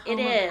is. It's the home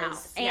of the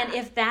house. And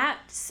if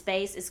that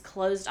space is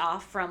closed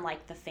off from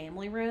the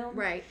family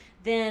room,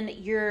 then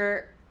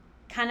you're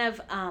kind of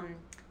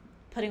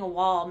putting a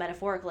wall,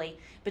 metaphorically,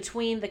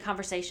 between the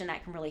conversation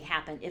that can really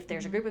happen if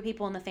there's a group of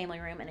people in the family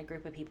room and a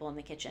group of people in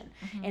the kitchen.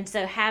 And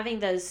so having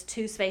those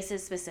two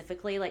spaces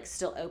specifically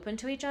still open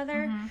to each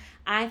other,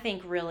 I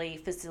think really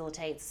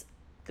facilitates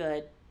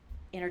good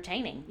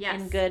entertaining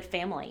Yes. and good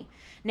family.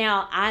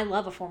 Now, I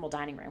love a formal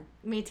dining room.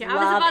 Me too. I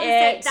was Love about to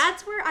say, it.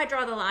 that's where I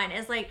draw the line.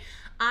 Is like,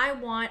 I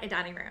want a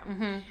dining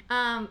room.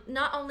 Mm-hmm.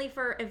 Not only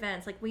for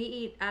events, like we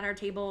eat at our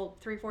table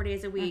 3-4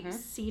 days a week, Mm-hmm.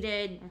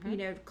 seated, you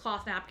know,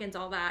 cloth napkins,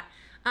 all that.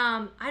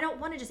 I don't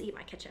want to just eat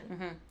my kitchen,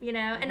 Mm-hmm. you know.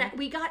 And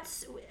we got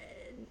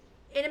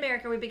in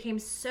America, we became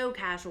so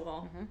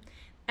casual. Mm-hmm.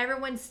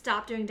 Everyone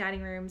stopped doing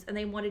dining rooms, and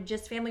they wanted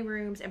just family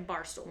rooms and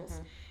bar stools.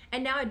 Mm-hmm.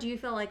 And now I do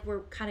feel like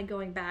we're kind of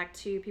going back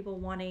to people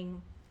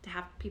wanting to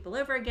have people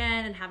over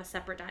again and have a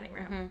separate dining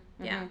room.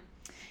 Mm-hmm. Yeah.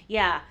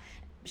 Yeah,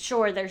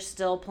 sure. There's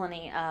still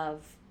plenty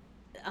of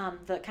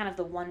the kind of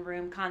the one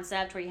room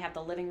concept where you have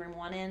the living room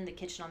one end, the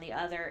kitchen on the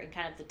other, and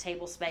kind of the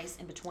table space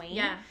in between.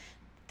 Yeah.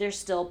 There's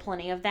still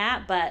plenty of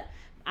that, but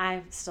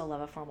I still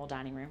love a formal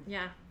dining room.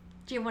 Yeah.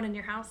 Do you have one in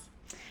your house?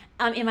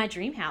 In my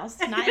dream house,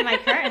 not in my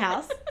current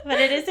house, but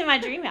it is in my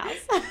dream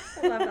house.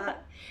 I love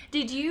that.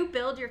 Did you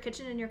build your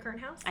kitchen in your current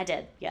house? I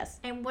did,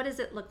 yes. And what does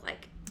it look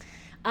like?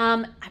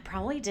 I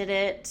probably did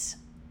it,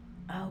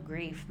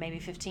 maybe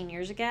 15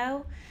 years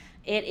ago.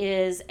 It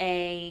is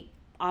a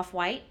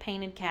off-white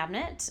painted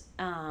cabinet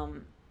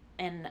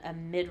and a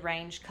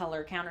mid-range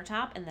color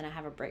countertop, and then I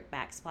have a brick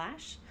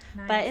backsplash.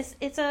 Nice. But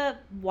it's a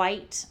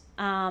white,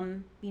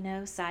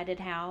 sided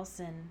house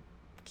and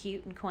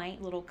cute and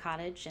quaint little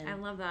cottage. And I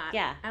love that.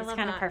 yeah, I it's love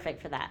kind of that.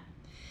 perfect for that.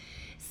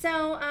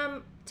 So,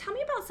 tell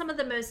me about some of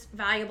the most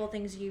valuable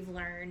things you've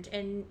learned.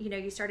 And you know,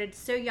 you started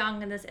so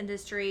young in this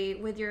industry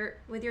with your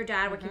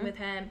dad, working with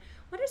him.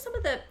 What are some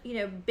of the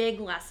big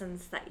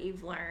lessons that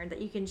you've learned that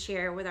you can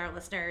share with our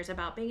listeners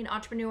about being an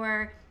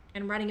entrepreneur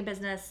and running a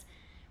business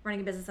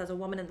as a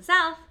woman in the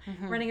South,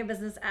 running a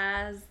business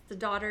as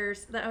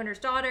the owner's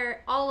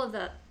daughter, all of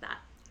that?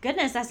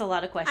 Goodness, that's a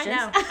lot of questions.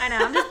 I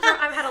know.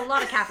 I've had a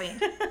lot of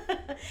caffeine.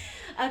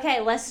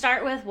 Okay, let's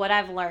start with what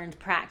I've learned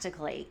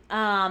practically.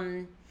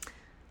 Our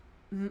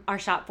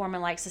shop foreman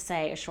likes to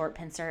say a short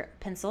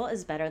pencil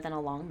is better than a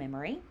long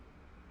memory.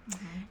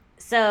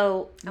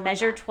 So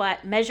measure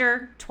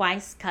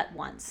twice, cut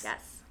once.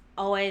 Yes.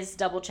 Always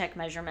double check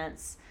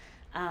measurements.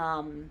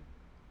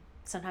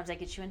 Sometimes they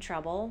get you in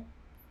trouble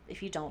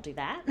if you don't do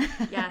that.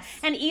 Yes.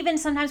 And even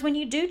sometimes when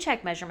you do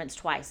check measurements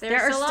twice, They're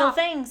there are still still off.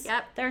 things.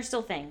 Yep. There are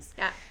still things.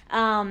 Yeah.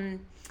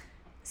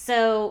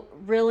 So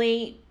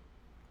really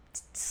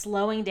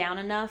slowing down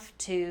enough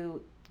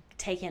to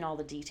take in all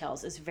the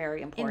details is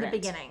very important.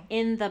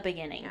 In the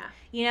beginning.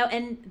 Yeah.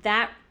 And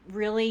that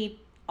really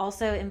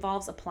also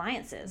involves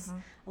appliances.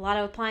 A lot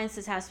of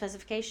appliances have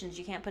specifications.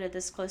 You can't put it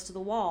this close to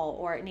the wall,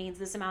 or it needs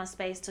this amount of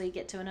space till you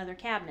get to another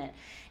cabinet.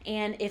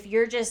 And if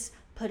you're just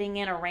putting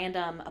in a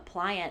random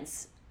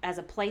appliance as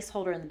a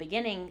placeholder in the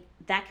beginning,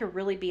 that could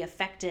really be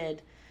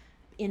affected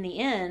in the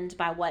end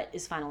by what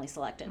is finally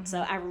selected.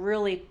 So I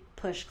really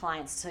push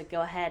clients to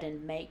go ahead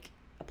and make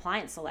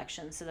appliance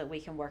selections so that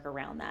we can work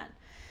around that.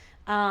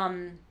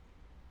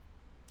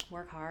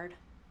 Work hard.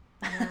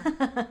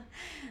 Yeah.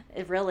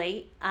 It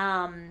really.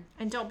 And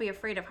don't be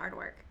afraid of hard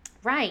work.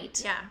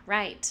 Right. Yeah.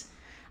 Right.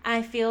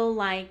 I feel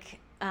like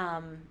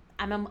I'm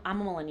a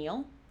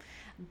millennial,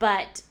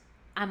 but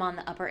I'm on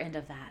the upper end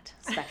of that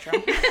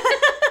spectrum.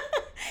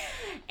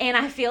 And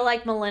I feel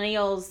like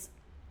millennials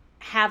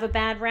have a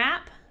bad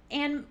rap,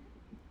 and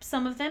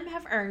some of them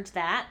have earned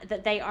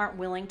that they aren't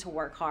willing to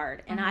work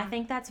hard. And I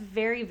think that's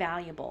very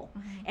valuable,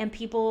 and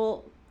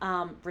people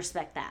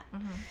respect that.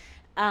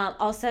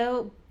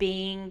 Also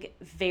being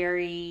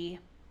very,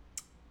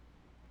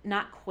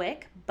 not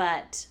quick,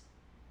 but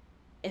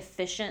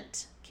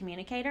efficient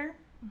communicator.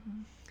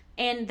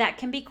 And that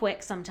can be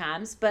quick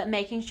sometimes, but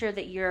making sure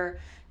that you're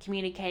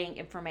communicating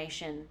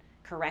information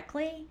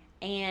correctly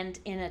and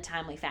in a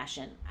timely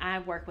fashion. I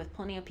work with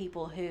plenty of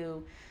people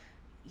who,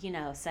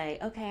 say,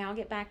 okay, I'll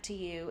get back to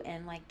you.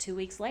 And like 2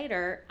 weeks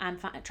later, I'm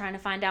trying to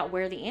find out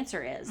where the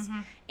answer is.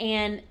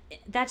 And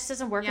that just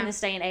doesn't work in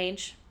this day and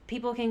age.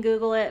 People can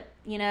Google it,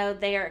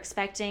 they are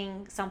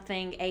expecting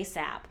something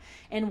ASAP.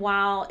 And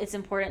while it's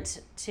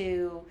important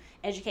to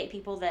educate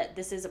people that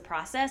this is a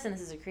process and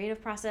this is a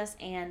creative process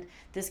and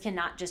this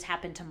cannot just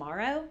happen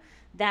tomorrow,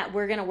 that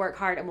we're going to work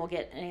hard and we'll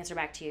get an answer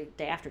back to you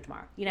day after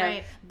tomorrow,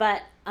 Right.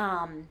 But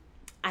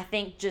I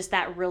think just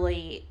that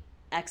really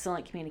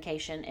excellent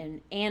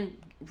communication and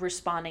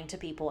responding to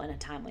people in a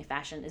timely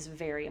fashion is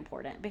very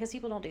important, because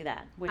people don't do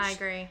that, which I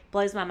agree.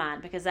 blows my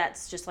mind, because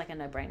that's just like a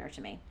no-brainer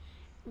to me.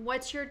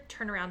 What's your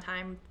turnaround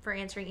time for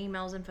answering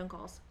emails and phone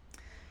calls?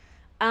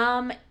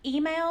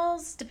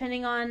 Emails,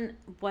 depending on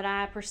what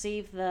I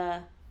perceive the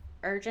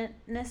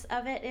urgentness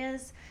of it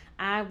is,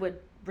 I would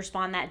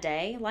respond that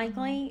day,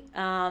 likely.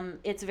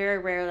 It's very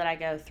rare that I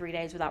go 3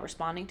 days without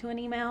responding to an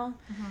email.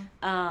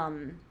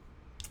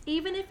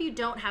 Even if you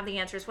don't have the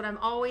answers, what I'm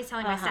always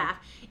telling my staff,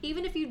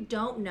 even if you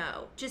don't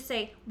know, just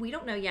say, we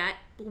don't know yet,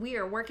 but we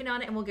are working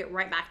on it and we'll get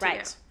right back to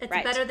you.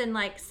 It's better than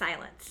like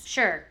silence.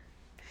 Sure.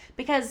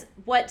 Because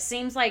what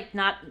seems like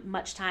not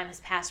much time has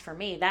passed for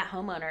me, that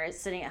homeowner is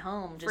sitting at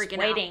home just Freaking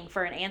waiting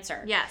for an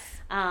answer. Yes.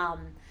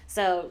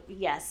 So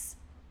yes.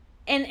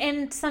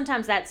 And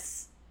sometimes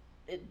that's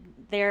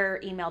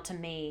their email to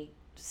me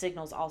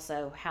signals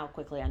also how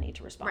quickly I need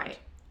to respond.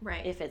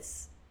 Right. If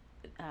it's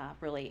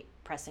really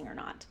pressing or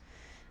not.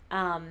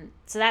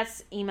 So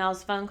that's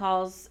emails, phone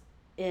calls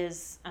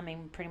is,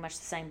 pretty much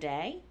the same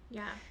day.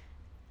 Yeah.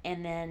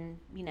 And then,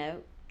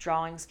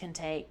 drawings can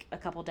take a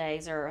couple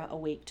days or a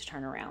week to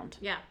turn around.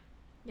 Yeah.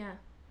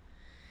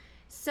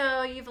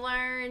 So you've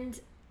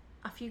learned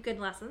a few good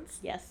lessons.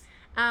 Yes.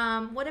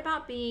 What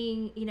about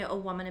being, a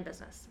woman in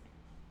business?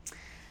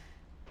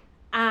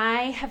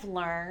 I have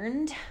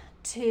learned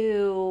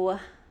to,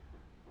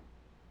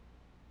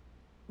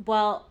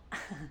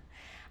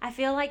 I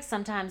feel like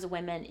sometimes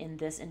women in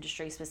this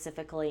industry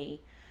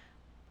specifically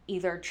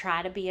either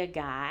try to be a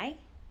guy,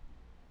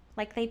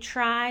 like they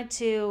try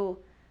to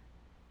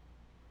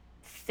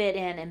fit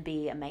in and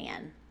be a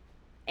man.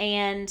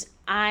 And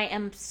I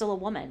am still a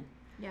woman.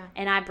 Yeah.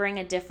 And I bring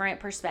a different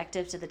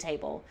perspective to the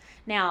table.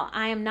 Now,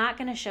 I am not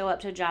going to show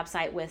up to a job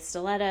site with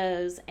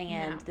stilettos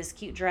and this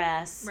cute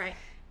dress. Right.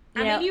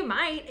 You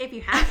might if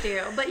you have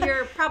to, but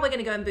you're probably going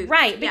to go in boots.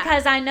 Right,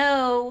 because I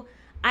know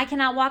I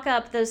cannot walk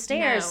up those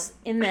stairs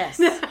in this.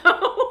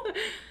 No.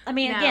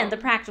 Again, the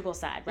practical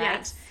side, right?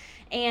 Yes.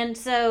 And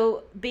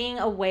so being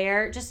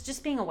aware,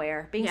 just being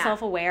aware, being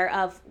self-aware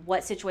of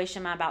what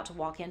situation am I about to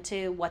walk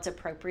into, what's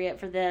appropriate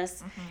for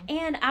this.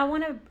 And I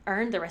want to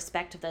earn the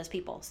respect of those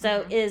people.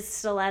 So is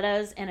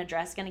stilettos and a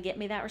dress going to get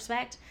me that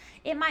respect?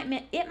 It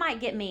might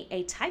get me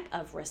a type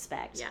of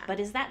respect. Yeah. But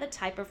is that the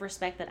type of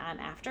respect that I'm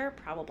after?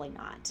 Probably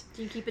not.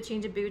 Do you keep a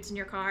change of boots in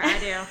your car? I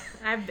do.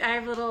 I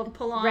have little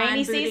pull-on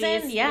rainy booties.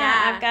 season.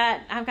 Yeah.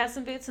 I've got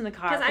some boots in the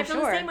car. Because I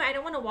feel the same way. I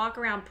don't want to walk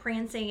around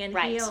prancing in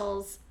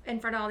heels in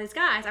front of all these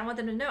guys. I want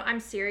them to know I'm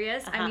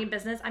serious. I mean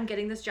business. I'm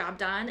getting this job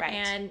done. Right.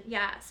 And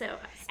so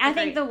I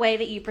think the way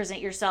that you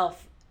present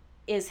yourself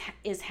is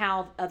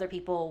how other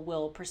people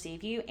will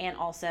perceive you, and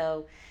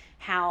also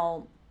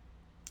how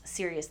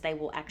serious they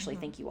will actually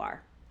think you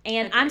are.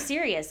 And I'm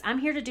serious. I'm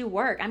here to do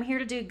work. I'm here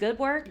to do good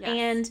work,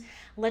 and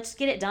let's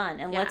get it done,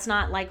 and let's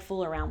not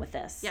fool around with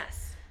this.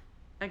 Yes.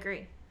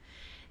 Agree.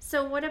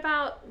 So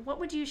what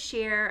would you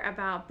share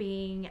about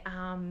being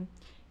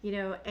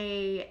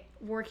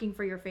working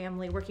for your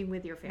family, working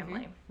with your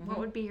family? What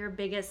would be your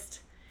biggest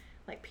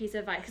piece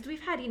of advice? Because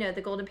we've had,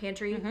 the Golden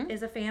Pantry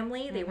is a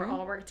family. They were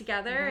all work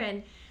together.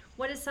 And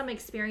what is some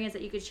experience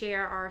that you could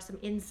share or some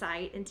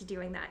insight into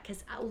doing that?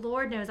 Because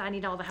Lord knows I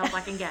need all the help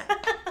I can get.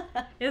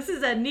 This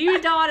is a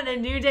new dawn and a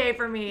new day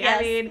for me.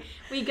 Yes.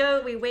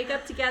 We wake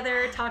up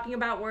together talking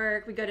about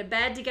work. We go to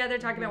bed together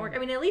talking about work.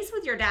 At least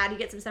with your dad, you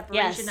get some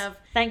separation of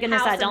thank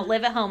goodness I don't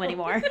live at home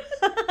anymore.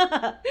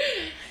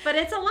 But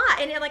it's a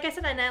lot. And like I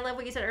said, and I love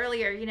what you said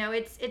earlier,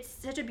 it's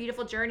such a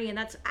beautiful journey. And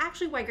that's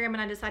actually why Graham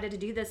and I decided to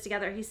do this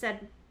together. He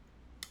said,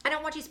 I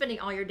don't want you spending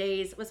all your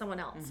days with someone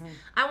else.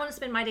 I want to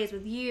spend my days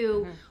with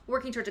you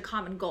working towards a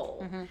common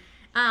goal.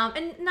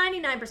 And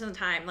 99% of the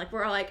time,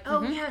 we're all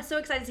so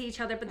excited to see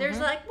each other. But there's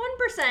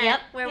 1%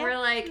 where we're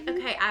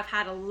okay, I've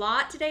had a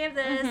lot today of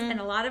this and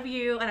a lot of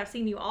you, and I've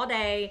seen you all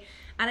day,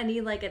 and I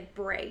need a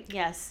break.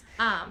 Yes.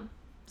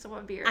 So what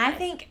would be your advice? I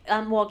think,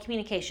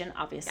 communication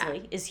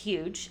obviously is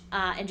huge.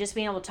 And just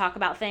being able to talk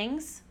about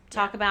things,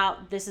 talk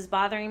about this is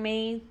bothering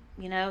me,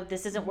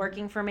 this isn't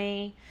working for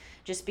me.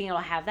 Just being able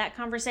to have that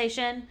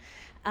conversation.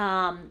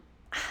 I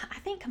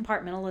think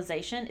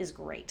compartmentalization is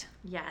great.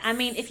 Yes.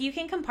 If you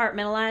can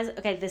compartmentalize,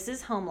 okay, this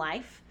is home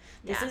life.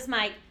 This is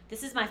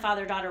my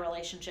father-daughter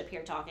relationship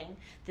here talking.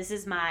 This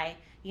is my,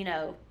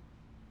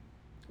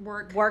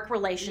 work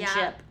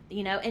relationship,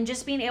 and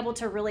just being able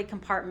to really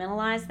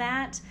compartmentalize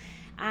that.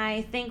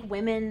 I think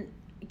women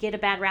get a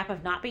bad rap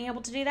of not being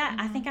able to do that.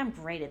 I think I'm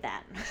great at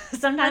that.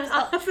 Sometimes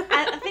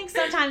I think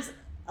sometimes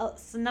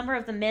a number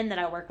of the men that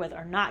I work with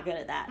are not good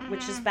at that,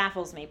 which just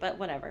baffles me, but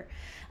whatever.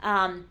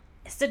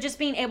 So just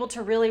being able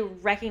to really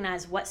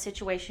recognize what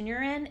situation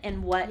you're in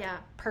and what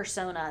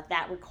persona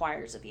that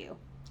requires of you.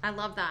 I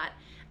love that.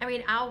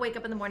 I'll wake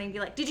up in the morning and be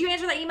like, did you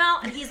answer that email?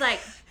 And he's like,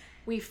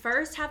 we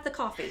first have the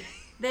coffee,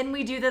 then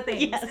we do the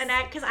things. Yes. And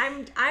because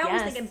I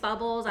always think in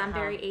bubbles. I'm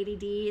very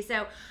ADD.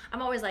 So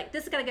I'm always like,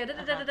 this is going to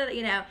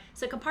go,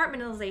 So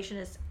compartmentalization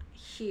is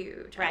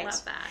huge. Right. I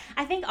love that.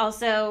 I think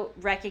also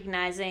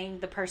recognizing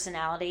the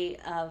personality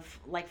of,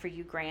 for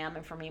you, Graham,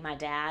 and for me, my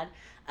dad,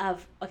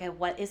 of, okay,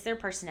 what is their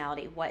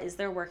personality? What is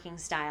their working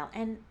style?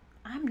 And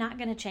I'm not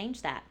going to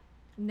change that.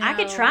 No. I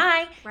could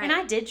try, and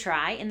I did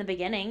try in the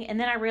beginning, and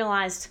then I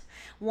realized,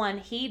 one,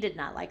 he did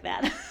not like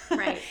that.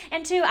 Right.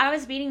 And two, I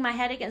was beating my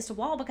head against a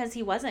wall because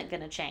he wasn't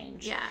going to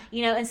change. Yeah.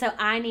 And so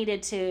I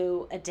needed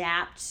to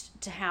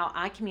adapt to how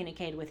I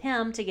communicated with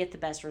him to get the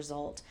best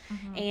result.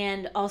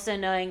 And also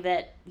knowing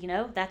that,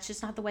 that's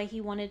just not the way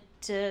he wanted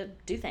to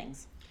do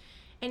things.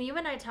 And you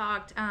and I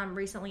talked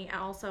recently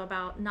also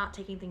about not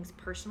taking things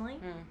personally.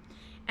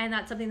 And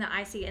that's something that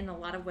I see in a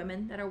lot of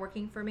women that are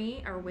working for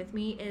me or with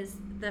me is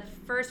the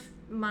first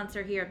months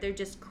are here. They're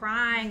just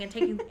crying and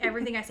taking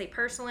everything I say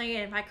personally.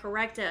 And if I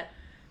correct a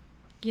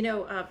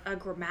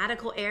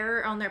grammatical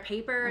error on their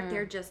paper,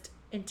 they're just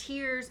in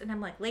tears. And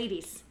I'm like,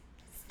 ladies,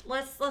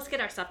 let's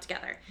get our stuff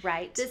together.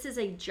 Right. This is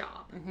a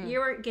job.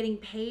 You're getting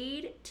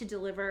paid to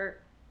deliver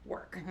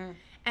work.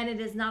 And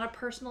it is not a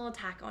personal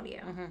attack on you.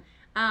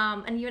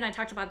 And you and I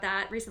talked about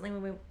that recently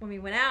when we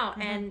went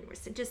out, and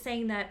just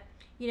saying that,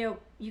 you know,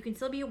 you can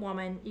still be a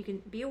woman, you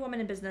can be a woman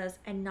in business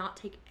and not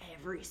take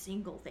every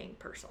single thing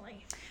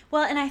personally.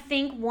 Well, and I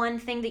think one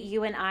thing that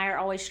you and I are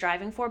always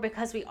striving for,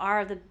 because we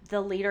are the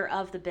leader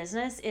of the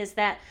business, is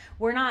that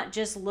we're not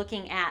just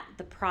looking at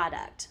the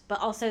product, but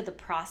also the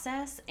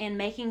process, and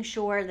making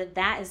sure that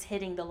that is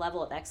hitting the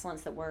level of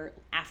excellence that we're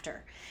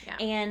after. Yeah.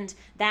 And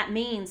that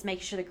means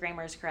making sure the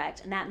grammar is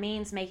correct. And that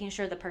means making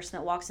sure the person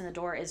that walks in the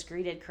door is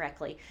greeted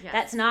correctly. Yes.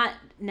 That's not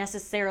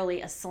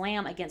necessarily a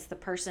slam against the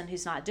person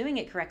who's not doing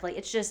it correctly.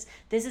 It's just,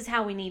 this is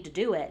how we need to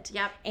do it.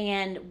 Yep.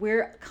 And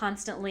we're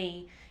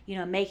constantly, you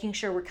know, making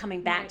sure we're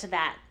coming back Right. to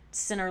that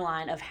center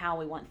line of how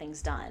we want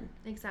things done.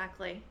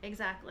 Exactly.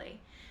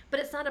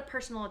 But it's not a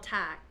personal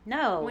attack.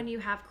 No. When you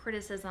have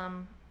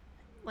criticism,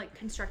 like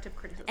constructive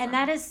criticism. And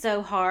that is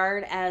so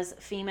hard as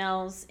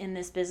females in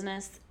this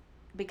business,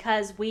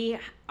 because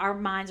our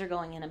minds are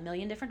going in a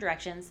million different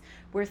directions.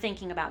 We're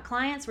thinking about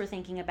clients, we're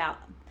thinking about,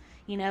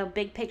 you know,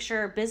 big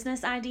picture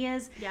business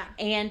ideas. Yeah.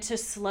 And to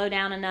slow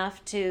down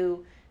enough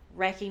to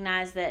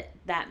recognize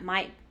that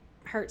might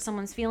hurt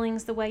someone's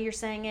feelings the way you're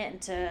saying it,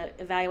 and to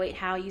evaluate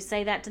how you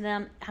say that to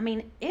them. I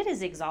mean, it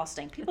is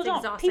exhausting. People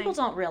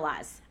don't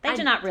realize. They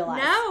do not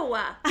realize.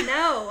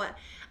 No.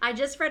 I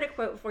just read a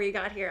quote before you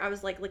got here. I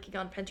was like looking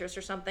on Pinterest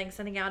or something,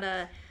 sending out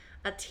a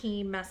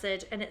team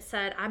message, and it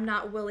said, "I'm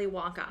not Willy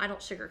Wonka. I don't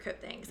sugarcoat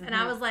things." And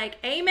I was like,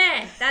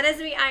 amen. That is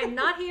me. I'm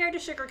not here to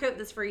sugarcoat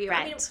this for you.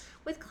 Right. I mean,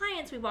 with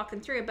clients, we walk them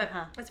through it, but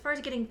as far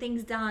as getting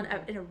things done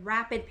at a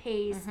rapid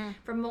pace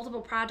for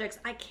multiple projects,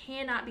 I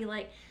cannot be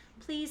like,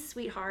 please,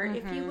 sweetheart,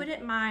 if you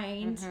wouldn't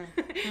mind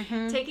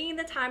taking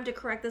the time to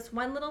correct this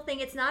one little thing.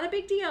 It's not a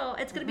big deal.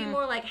 It's going to be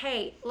more like,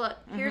 hey, look,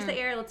 here's the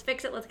error. Let's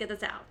fix it. Let's get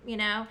this out, you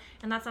know?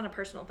 And that's not a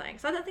personal thing.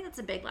 So I think that's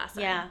a big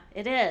lesson. Yeah,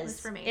 it is.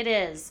 For me. It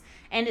is.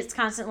 And it's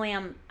constantly,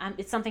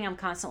 it's something I'm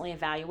constantly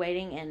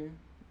evaluating and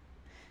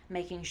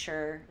making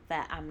sure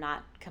that I'm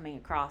not coming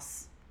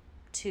across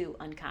too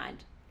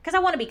unkind. Because I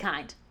want to be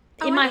kind.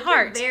 In my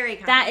heart. Very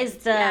kind. That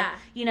is Yeah.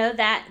 you know,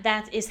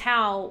 that is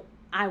how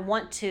I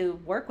want to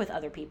work with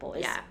other people,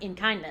 is in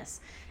kindness.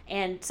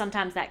 And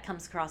sometimes that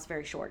comes across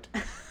very short.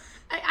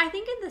 I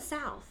think in the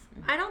South.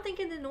 I don't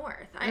think in the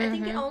North. I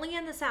think only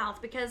in the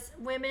South, because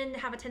women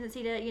have a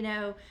tendency to, you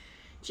know,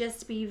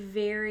 just be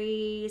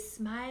very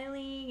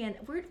smiling and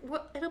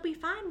it'll be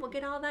fine. We'll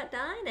get all that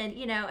done. And,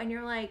 you know, and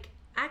you're like,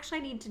 actually,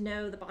 I need to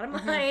know the bottom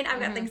line. I've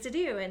got things to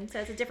do. And so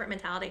it's a different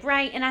mentality.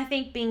 Right. And I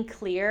think being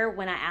clear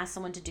when I ask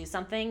someone to do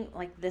something,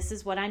 like, this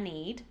is what I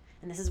need,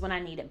 and this is when I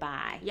need it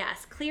by.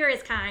 Yes, clear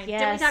is kind. Yes.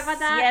 Did we talk about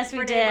that? Yes, we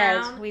Brene did.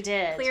 Brown? We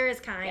did. Clear is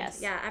kind.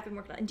 Yes. Yeah, I've been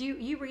working on it. Do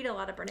you read a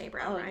lot of Brene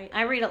Brown, right?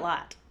 I read a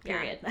lot, Yeah.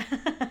 period.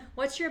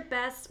 What's your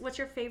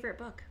favorite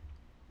book?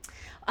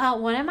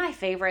 One of my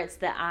favorites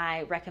that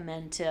I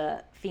recommend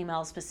to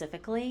females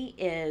specifically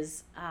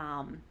is,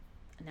 now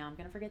I'm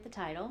going to forget the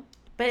title,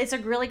 but it's a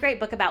really great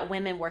book about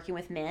women working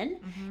with men.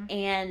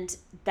 And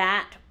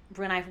that,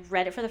 when I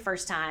read it for the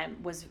first time,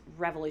 was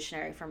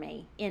revolutionary for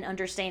me in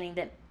understanding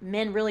that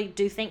men really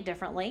do think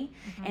differently,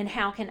 and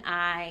how can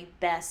I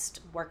best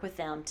work with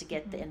them to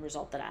get the end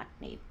result that I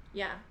need.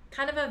 Yeah,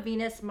 kind of a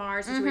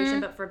Venus-Mars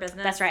situation, but for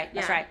business. That's right.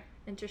 That's right.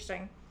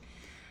 Interesting.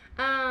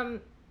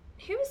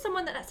 Who is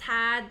someone that has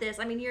had this?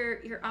 I mean, you're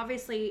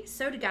obviously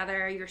so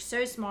together. You're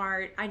so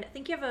smart. I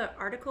think you have an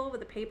article with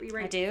the paper you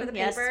write I do. for the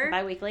Yes, paper.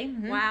 bi-weekly.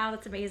 Wow,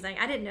 that's amazing.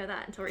 I didn't know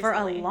that until For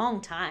recently. a long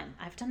time.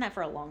 I've done that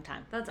for a long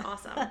time. That's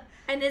awesome.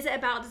 And is it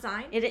about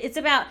design? It's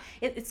about,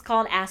 it's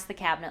called Ask the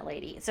Cabinet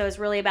Lady. So it's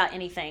really about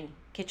anything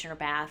kitchen or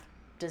bath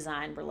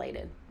design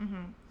related.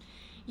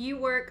 You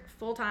work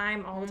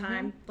full-time all the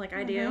time, like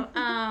I do.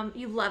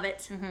 You love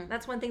it.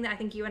 That's one thing that I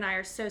think you and I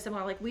are so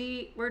similar. Like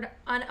we're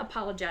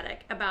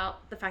unapologetic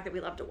about the fact that we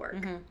love to work,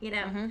 you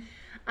know?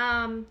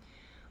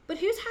 But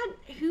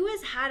who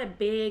has had a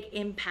big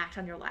impact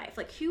on your life?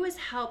 Like, who has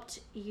helped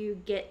you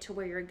get to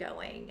where you're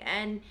going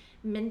and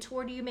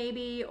mentored you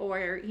maybe,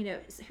 or, you know,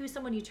 who's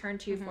someone you turn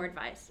to for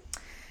advice?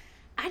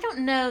 I don't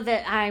know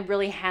that I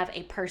really have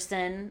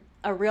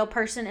a real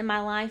person in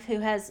my life who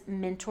has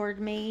mentored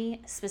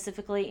me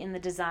specifically in the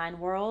design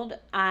world.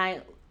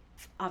 I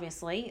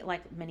obviously,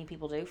 like many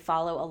people do,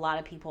 follow a lot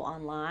of people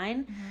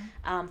online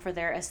for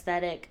their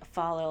aesthetic,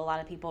 follow a lot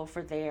of people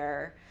for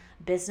their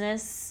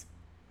business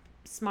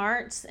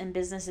smarts and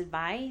business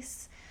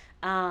advice.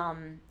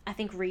 I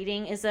think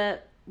reading is a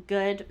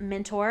good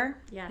mentor,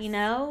 Yes. you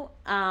know,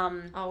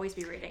 Always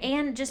be reading.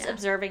 and just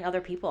observing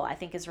other people, I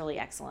think, is really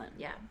excellent.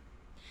 Yeah.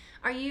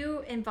 Are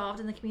you involved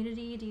in the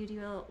community? Do you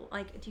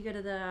go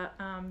to the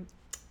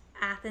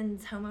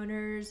Athens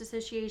Homeowners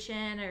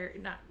Association, or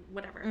not,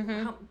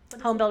 whatever?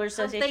 Home Builders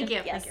Oh, Association. thank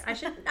you. Yes.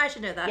 Thank you. I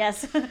should know that.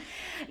 Yes.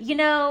 You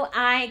know,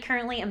 I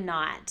currently am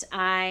not.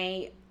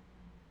 I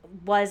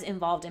was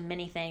involved in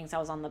many things. I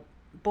was on the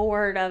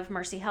board of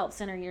Mercy Health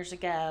Center years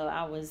ago.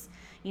 I was,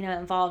 you know,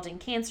 involved in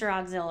Cancer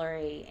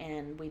Auxiliary,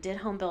 and we did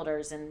Home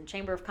Builders and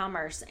Chamber of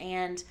Commerce,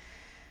 and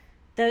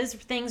those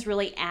things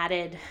really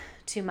added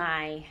to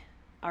my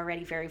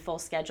already very full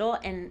schedule,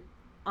 and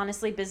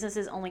honestly, business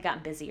has only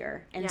gotten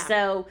busier. And Yeah.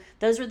 so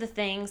those were the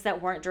things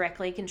that weren't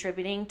directly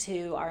contributing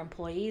to our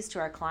employees, to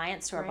our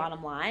clients, to our Right.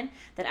 bottom line,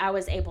 that I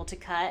was able to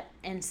cut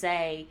and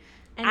say,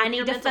 And I your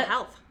need to mental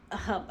health.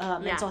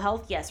 mental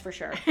health, yes, for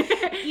sure.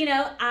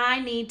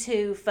 I need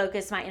to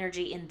focus my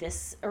energy in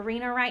this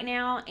arena right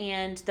now,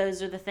 and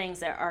those are the things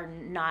that are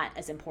not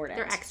as important.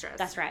 They're extras.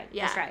 That's right.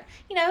 Yeah. That's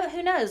right.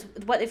 Who knows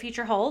what the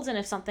future holds and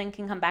if something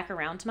can come back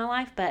around to my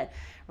life, but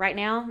right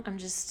now I'm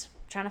just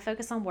trying to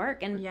focus on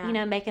work and,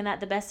 Yeah. making that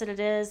the best that it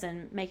is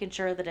and making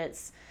sure that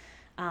it's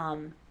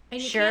And you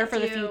sure can't for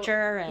the do-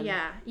 future. And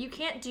Yeah, you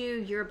can't do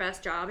your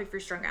best job if you're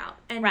strung out.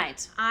 And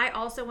Right. I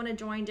also want to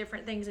join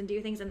different things and do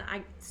things, and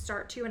I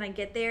start to, and I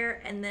get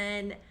there, and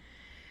then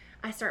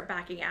I start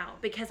backing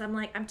out because I'm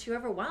like, I'm too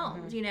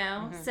overwhelmed,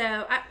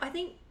 So I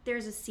think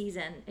there's a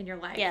season in your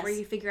life Yes. where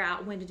you figure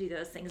out when to do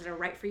those things that are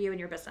right for you and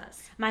your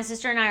business. My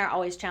sister and I are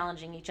always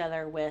challenging each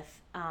other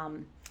with,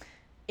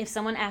 if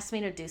someone asks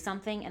me to do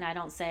something and I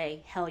don't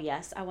say, hell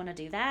yes, I want to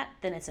do that,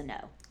 then it's a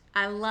no.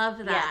 I love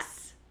that.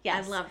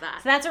 Yes. I love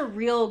that. So that's a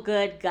real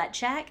good gut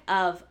check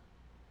of,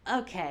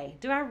 okay,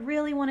 do I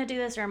really want to do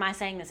this, or am I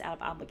saying this out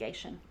of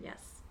obligation?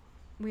 Yes.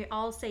 We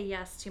all say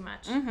yes too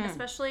much, Mm-hmm.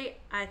 especially,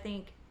 I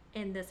think,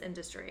 in this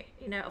industry.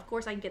 Of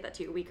course I can get that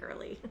to you a week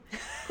early.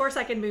 Of course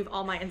I can move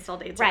all my install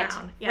dates Right,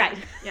 around. right.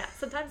 Yeah.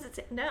 Sometimes it's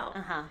no.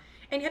 Uh-huh.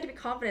 And you have to be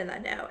confident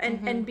in that no.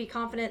 And be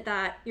confident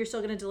that you're still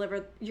going to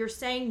deliver. You're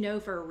saying no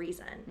for a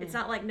reason. It's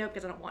not like no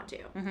because I don't want to.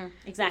 Mm-hmm.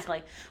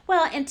 Exactly.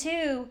 Well, and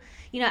two,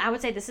 I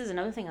would say this is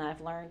another thing that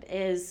I've learned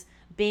is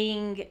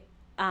being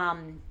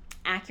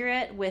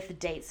accurate with the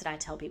dates that I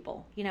tell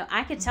people.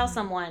 I could tell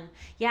someone,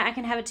 yeah, I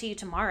can have it to you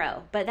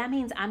tomorrow, but that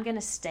means I'm going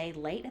to stay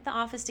late at the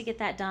office to get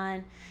that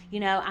done.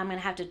 I'm going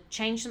to have to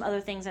change some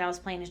other things that I was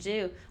planning to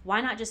do.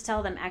 Why not just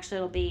tell them, actually,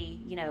 it'll be,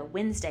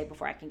 Wednesday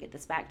before I can get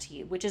this back to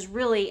you, which is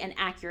really an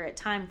accurate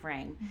time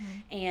frame.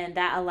 And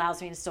that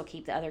allows me to still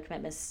keep the other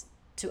commitments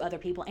to other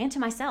people and to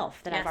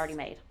myself that I've Yes. already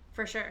made.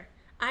 For sure.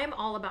 I'm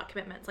all about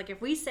commitments. Like if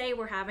we say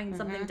we're having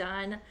something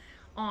done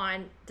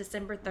on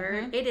December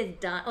 3rd, it is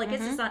done. Like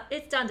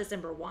it's done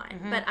December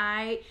 1. But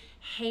I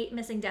hate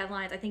missing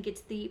deadlines. I think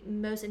it's the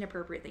most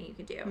inappropriate thing you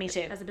can do. Me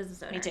too. As a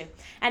business owner. Me too.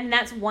 And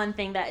that's one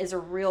thing that is a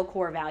real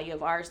core value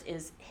of ours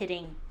is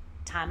hitting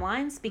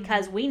timelines,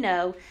 because we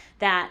know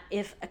that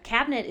if a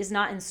cabinet is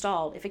not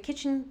installed, if a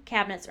kitchen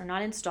cabinets are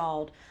not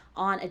installed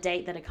on a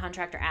date that a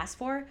contractor asks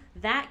for,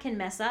 that can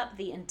mess up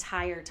the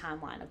entire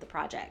timeline of the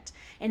project.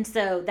 And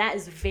so that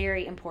is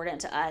very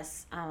important to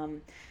us.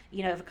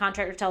 If a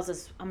contractor tells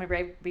us, I'm going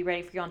to be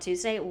ready for you on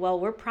Tuesday, well,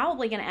 we're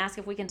probably going to ask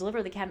if we can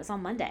deliver the cabinets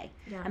on Monday.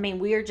 Yeah. I mean,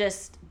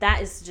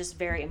 that is just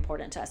very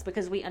important to us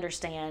because we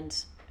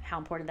understand how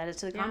important that is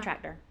to the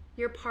contractor.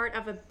 You're part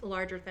of a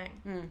larger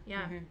thing.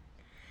 Yeah.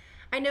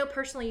 I know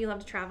personally you love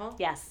to travel.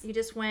 Yes. You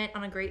just went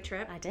on a great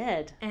trip. I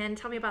did. And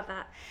tell me about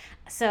that.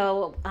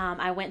 So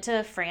I went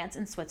to France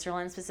and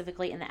Switzerland,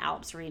 specifically in the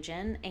Alps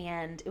region,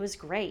 and it was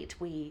great.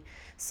 We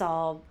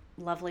saw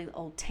lovely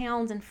old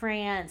towns in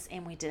France,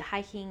 and we did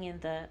hiking in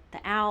the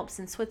Alps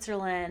in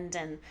Switzerland,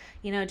 and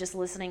just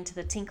listening to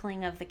the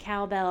tinkling of the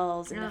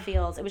cowbells in the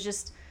fields. It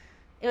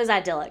was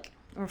idyllic,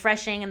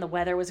 refreshing, and the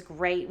weather was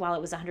great while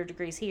it was 100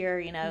 degrees here.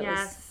 It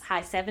was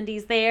high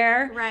 70s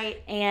there,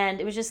 Right. and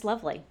it was just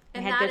lovely.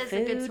 And we had that good is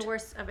food. a good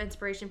source of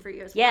inspiration for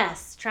you as well.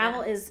 Yes,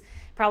 travel is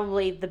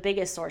probably the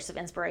biggest source of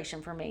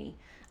inspiration for me.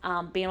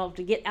 Being able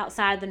to get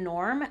outside the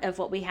norm of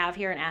what we have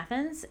here in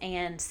Athens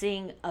and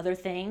seeing other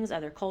things,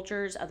 other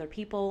cultures, other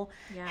people,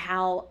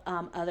 how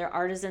other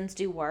artisans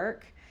do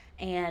work,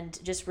 and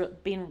just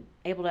being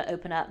able to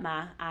open up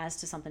my eyes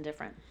to something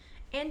different.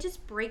 And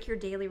just break your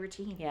daily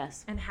routine.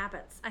 Yes. And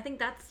habits. I think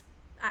that's,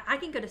 I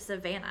can go to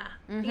Savannah,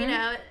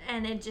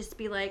 and it just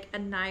be like a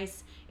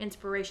nice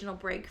inspirational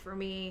break for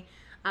me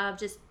of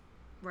just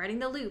riding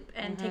the loop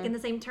and taking the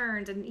same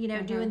turns and,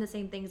 doing the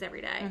same things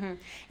every day.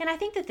 And I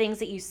think the things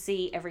that you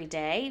see every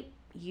day,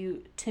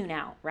 you tune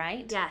out,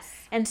 right? Yes.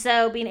 And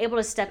so being able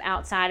to step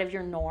outside of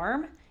your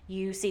norm,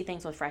 you see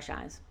things with fresh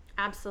eyes.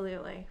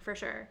 Absolutely. For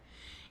sure.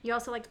 You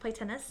also like to play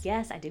tennis?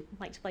 Yes, I do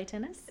like to play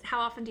tennis.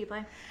 How often do you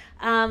play?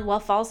 Well,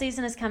 fall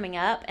season is coming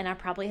up, and I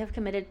probably have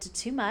committed to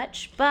too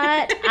much,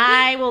 but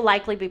I will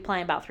likely be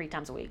playing about 3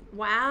 times a week.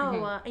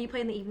 Wow. And you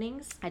play in the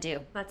evenings? I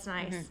do. That's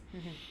nice.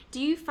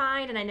 Do you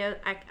find, and I know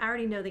I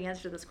already know the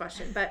answer to this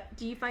question, but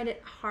do you find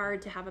it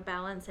hard to have a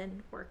balance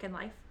in work and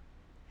life?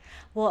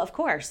 Well, of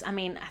course. I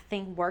mean, I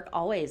think work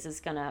always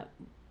is going to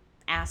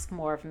ask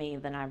more of me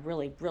than I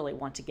really, really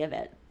want to give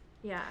it.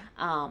 Yeah.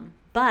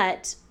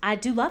 But I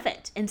do love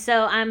it. And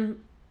so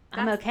I'm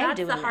okay doing that.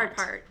 That's the hard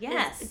part.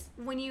 Yes. Is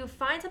when you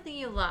find something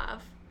you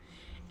love,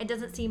 it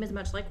doesn't seem as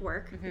much like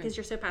work because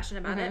you're so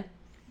passionate about it.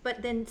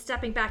 But then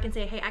stepping back and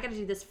say, hey, I got to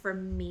do this for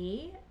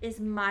me is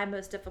my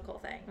most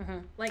difficult thing.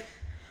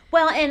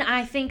 Well, and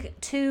I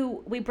think,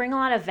 too, we bring a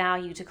lot of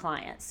value to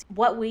clients.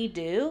 What we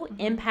do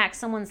impacts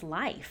someone's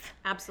life.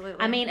 Absolutely.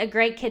 I mean, a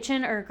great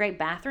kitchen or a great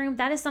bathroom,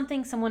 that is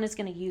something someone is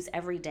going to use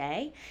every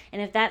day.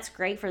 And if that's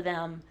great for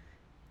them,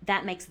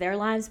 that makes their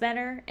lives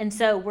better. And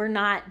so we're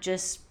not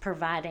just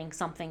providing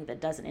something that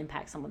doesn't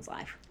impact someone's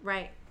life.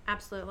 Right.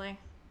 Absolutely.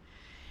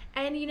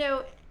 And,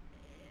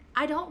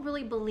 I don't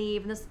really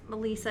believe, and this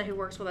Melissa who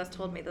works with us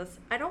told me this,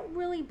 I don't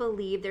really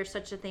believe there's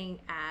such a thing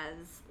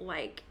as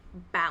like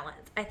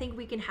balance. I think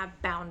we can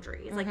have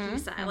boundaries, like you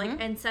said,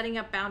 and setting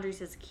up boundaries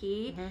is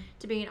key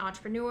to being an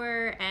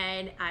entrepreneur.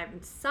 And I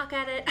suck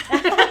at it.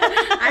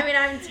 I mean,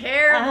 I'm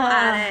terrible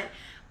at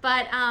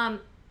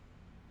it,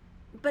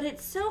 but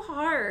it's so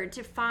hard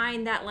to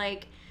find that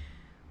like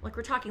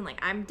we're talking, like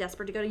I'm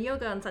desperate to go to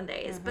yoga on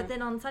Sundays, but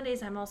then on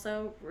Sundays I'm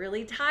also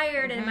really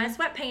tired and in my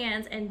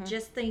sweatpants and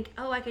just think,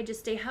 I could just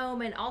stay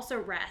home and also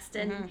rest.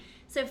 And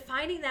so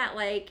finding that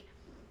like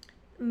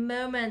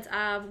moments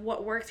of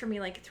what works for me,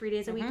 like 3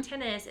 days a week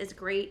tennis is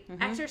great,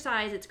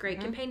 exercise, it's great,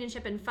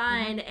 companionship and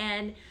fun,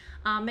 and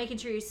making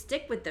sure you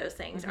stick with those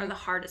things are the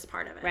hardest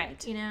part of it.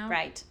 Right.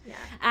 Right.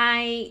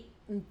 Yeah.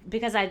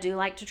 Because I do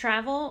like to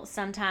travel,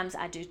 sometimes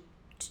I do.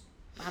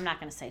 I'm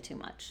not going to say too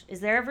much. Is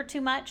there ever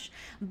too much?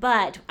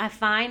 But I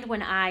find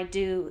when I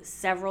do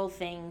several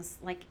things,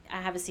 like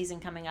I have a season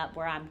coming up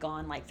where I'm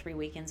gone like 3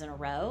 weekends in a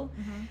row.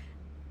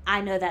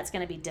 I know that's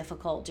going to be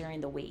difficult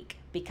during the week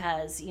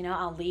because,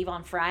 I'll leave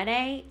on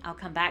Friday, I'll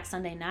come back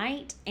Sunday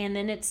night, and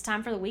then it's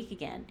time for the week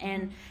again.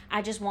 And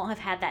I just won't have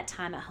had that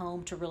time at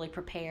home to really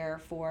prepare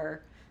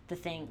for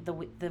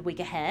the week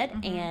ahead.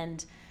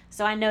 And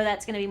so I know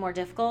that's going to be more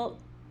difficult.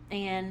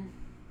 And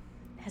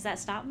has that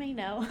stopped me?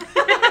 No.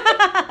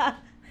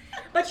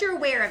 But you're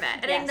aware of it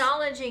and Yes.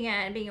 acknowledging it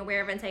and being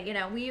aware of it and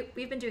saying,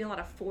 we've been doing a lot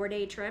of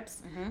 4-day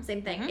trips.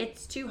 Same thing.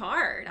 It's too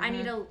hard. I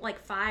need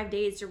 5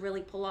 days to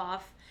really pull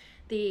off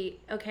the,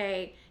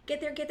 get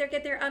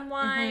there,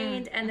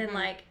 unwind, and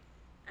then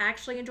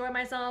actually enjoy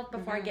myself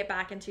before I get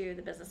back into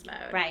the business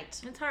mode.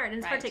 Right. It's hard. And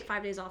it's hard to take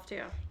 5 days off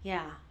too.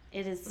 Yeah,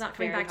 it is Without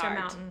coming very back hard. to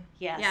a mountain.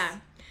 Yes.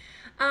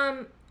 Yeah.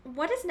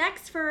 What is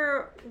next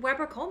for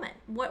Weber Coleman?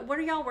 What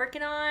are y'all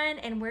working on,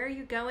 and where are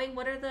you going?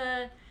 What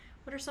are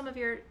some of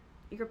your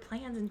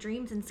plans and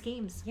dreams and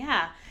schemes?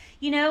 Yeah.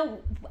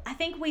 I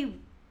think we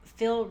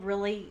feel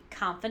really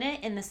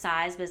confident in the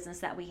size business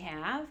that we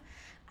have.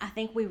 I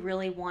think we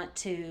really want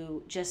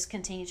to just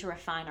continue to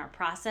refine our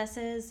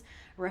processes,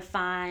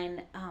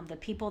 refine the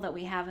people that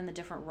we have in the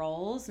different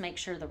roles, make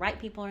sure the right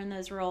people are in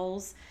those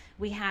roles.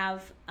 We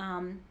have,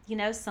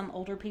 some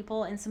older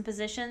people in some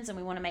positions, and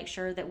we want to make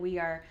sure that we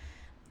are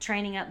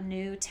training up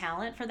new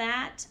talent for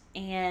that.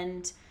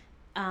 And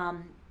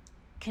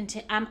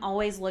I'm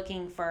always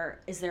looking for,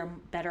 is there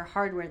better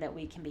hardware that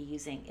we can be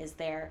using? Is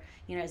there,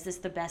 is this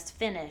the best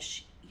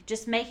finish?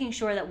 Just making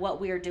sure that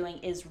what we are doing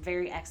is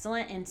very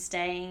excellent and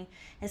staying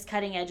as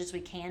cutting edge as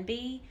we can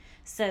be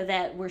so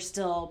that we're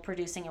still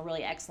producing a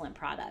really excellent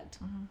product.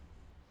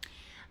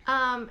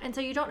 And so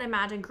you don't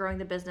imagine growing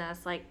the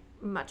business like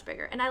much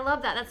bigger. And I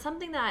love that. That's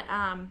something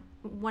that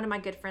one of my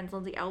good friends,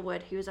 Lindsay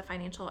Elwood, who is a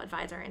financial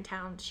advisor in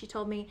town, she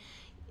told me,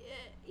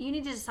 you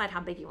need to decide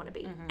how big you want to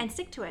be and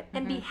stick to it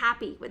and be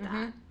happy with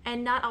that,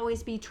 and not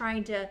always be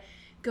trying to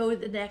go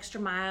the extra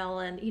mile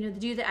and,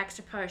 do the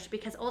extra push,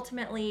 because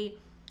ultimately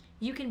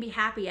you can be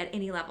happy at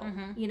any level,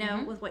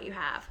 with what you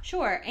have.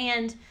 Sure.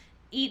 And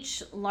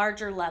each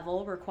larger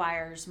level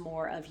requires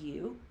more of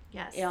you.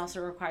 Yes. It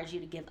also requires you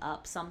to give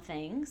up some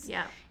things.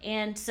 Yeah.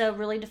 And so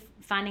really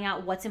finding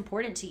out what's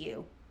important to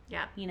you.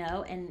 Yeah.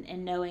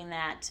 And knowing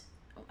that,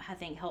 I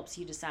think, helps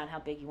you decide how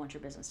big you want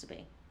your business to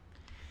be.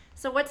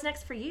 So what's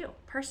next for you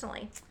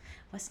personally?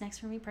 What's next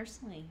for me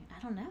personally?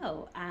 I don't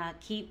know.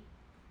 Keep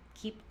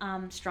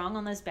strong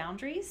on those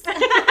boundaries.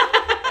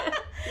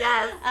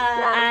 Yes.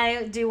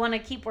 I do want to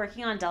keep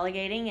working on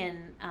delegating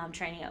and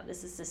training up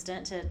this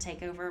assistant to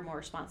take over more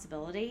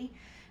responsibility.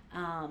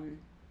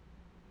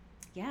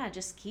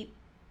 Just keep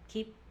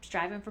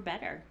striving for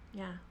better.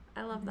 Yeah,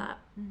 I love that.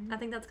 I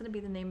think that's going to be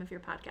the name of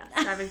your podcast,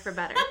 Striving for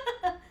Better.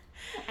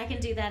 I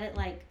can do that at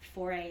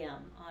 4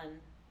 a.m. on,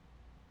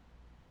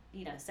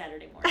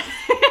 Saturday morning.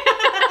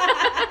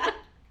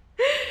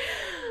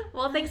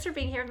 Well, thanks for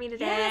being here with me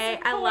today. Yes,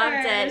 of I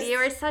loved course. it. You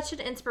are such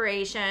an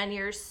inspiration.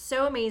 You're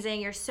so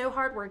amazing. You're so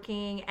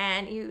hardworking,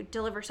 and you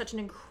deliver such an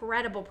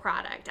incredible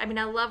product. I mean,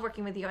 I love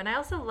working with you, and I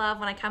also love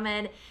when I come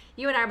in,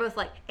 you and I are both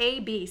like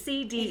A, B,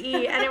 C, D,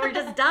 E, and then we're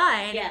just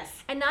done.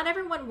 Yes. And not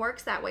everyone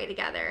works that way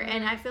together,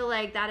 and I feel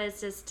like that is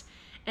just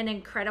an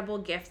incredible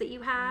gift that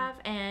you have.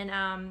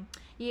 And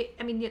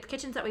the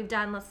kitchens that we've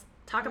done, let's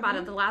talk about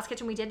it. The last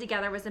kitchen we did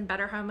together was in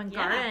Better Home and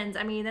Gardens.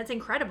 I mean, that's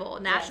incredible.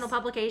 National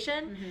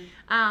publication.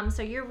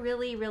 So you're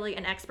really, really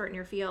an expert in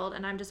your field,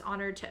 and I'm just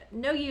honored to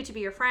know you, to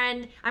be your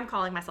friend. I'm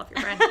calling myself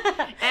your friend.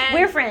 And,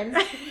 We're friends.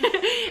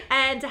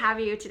 and to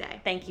have you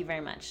today. Thank you very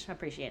much. I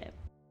appreciate it.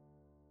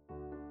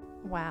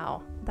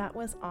 Wow, that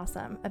was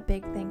awesome. A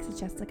big thanks to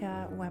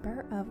Jessica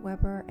Weber of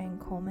Weber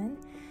and Coleman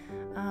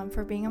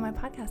for being on my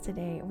podcast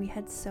today. We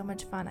had so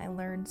much fun. I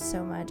learned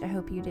so much. I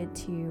hope you did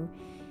too.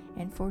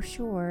 And for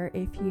sure,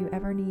 if you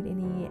ever need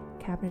any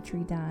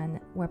cabinetry done,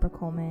 Weber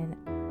Coleman,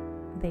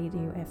 they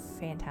do a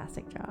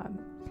fantastic job.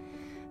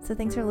 So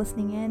thanks for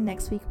listening in.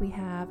 Next week we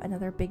have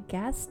another big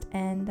guest,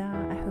 and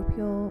I hope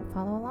you'll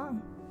follow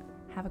along.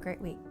 Have a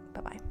great week.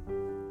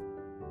 Bye-bye.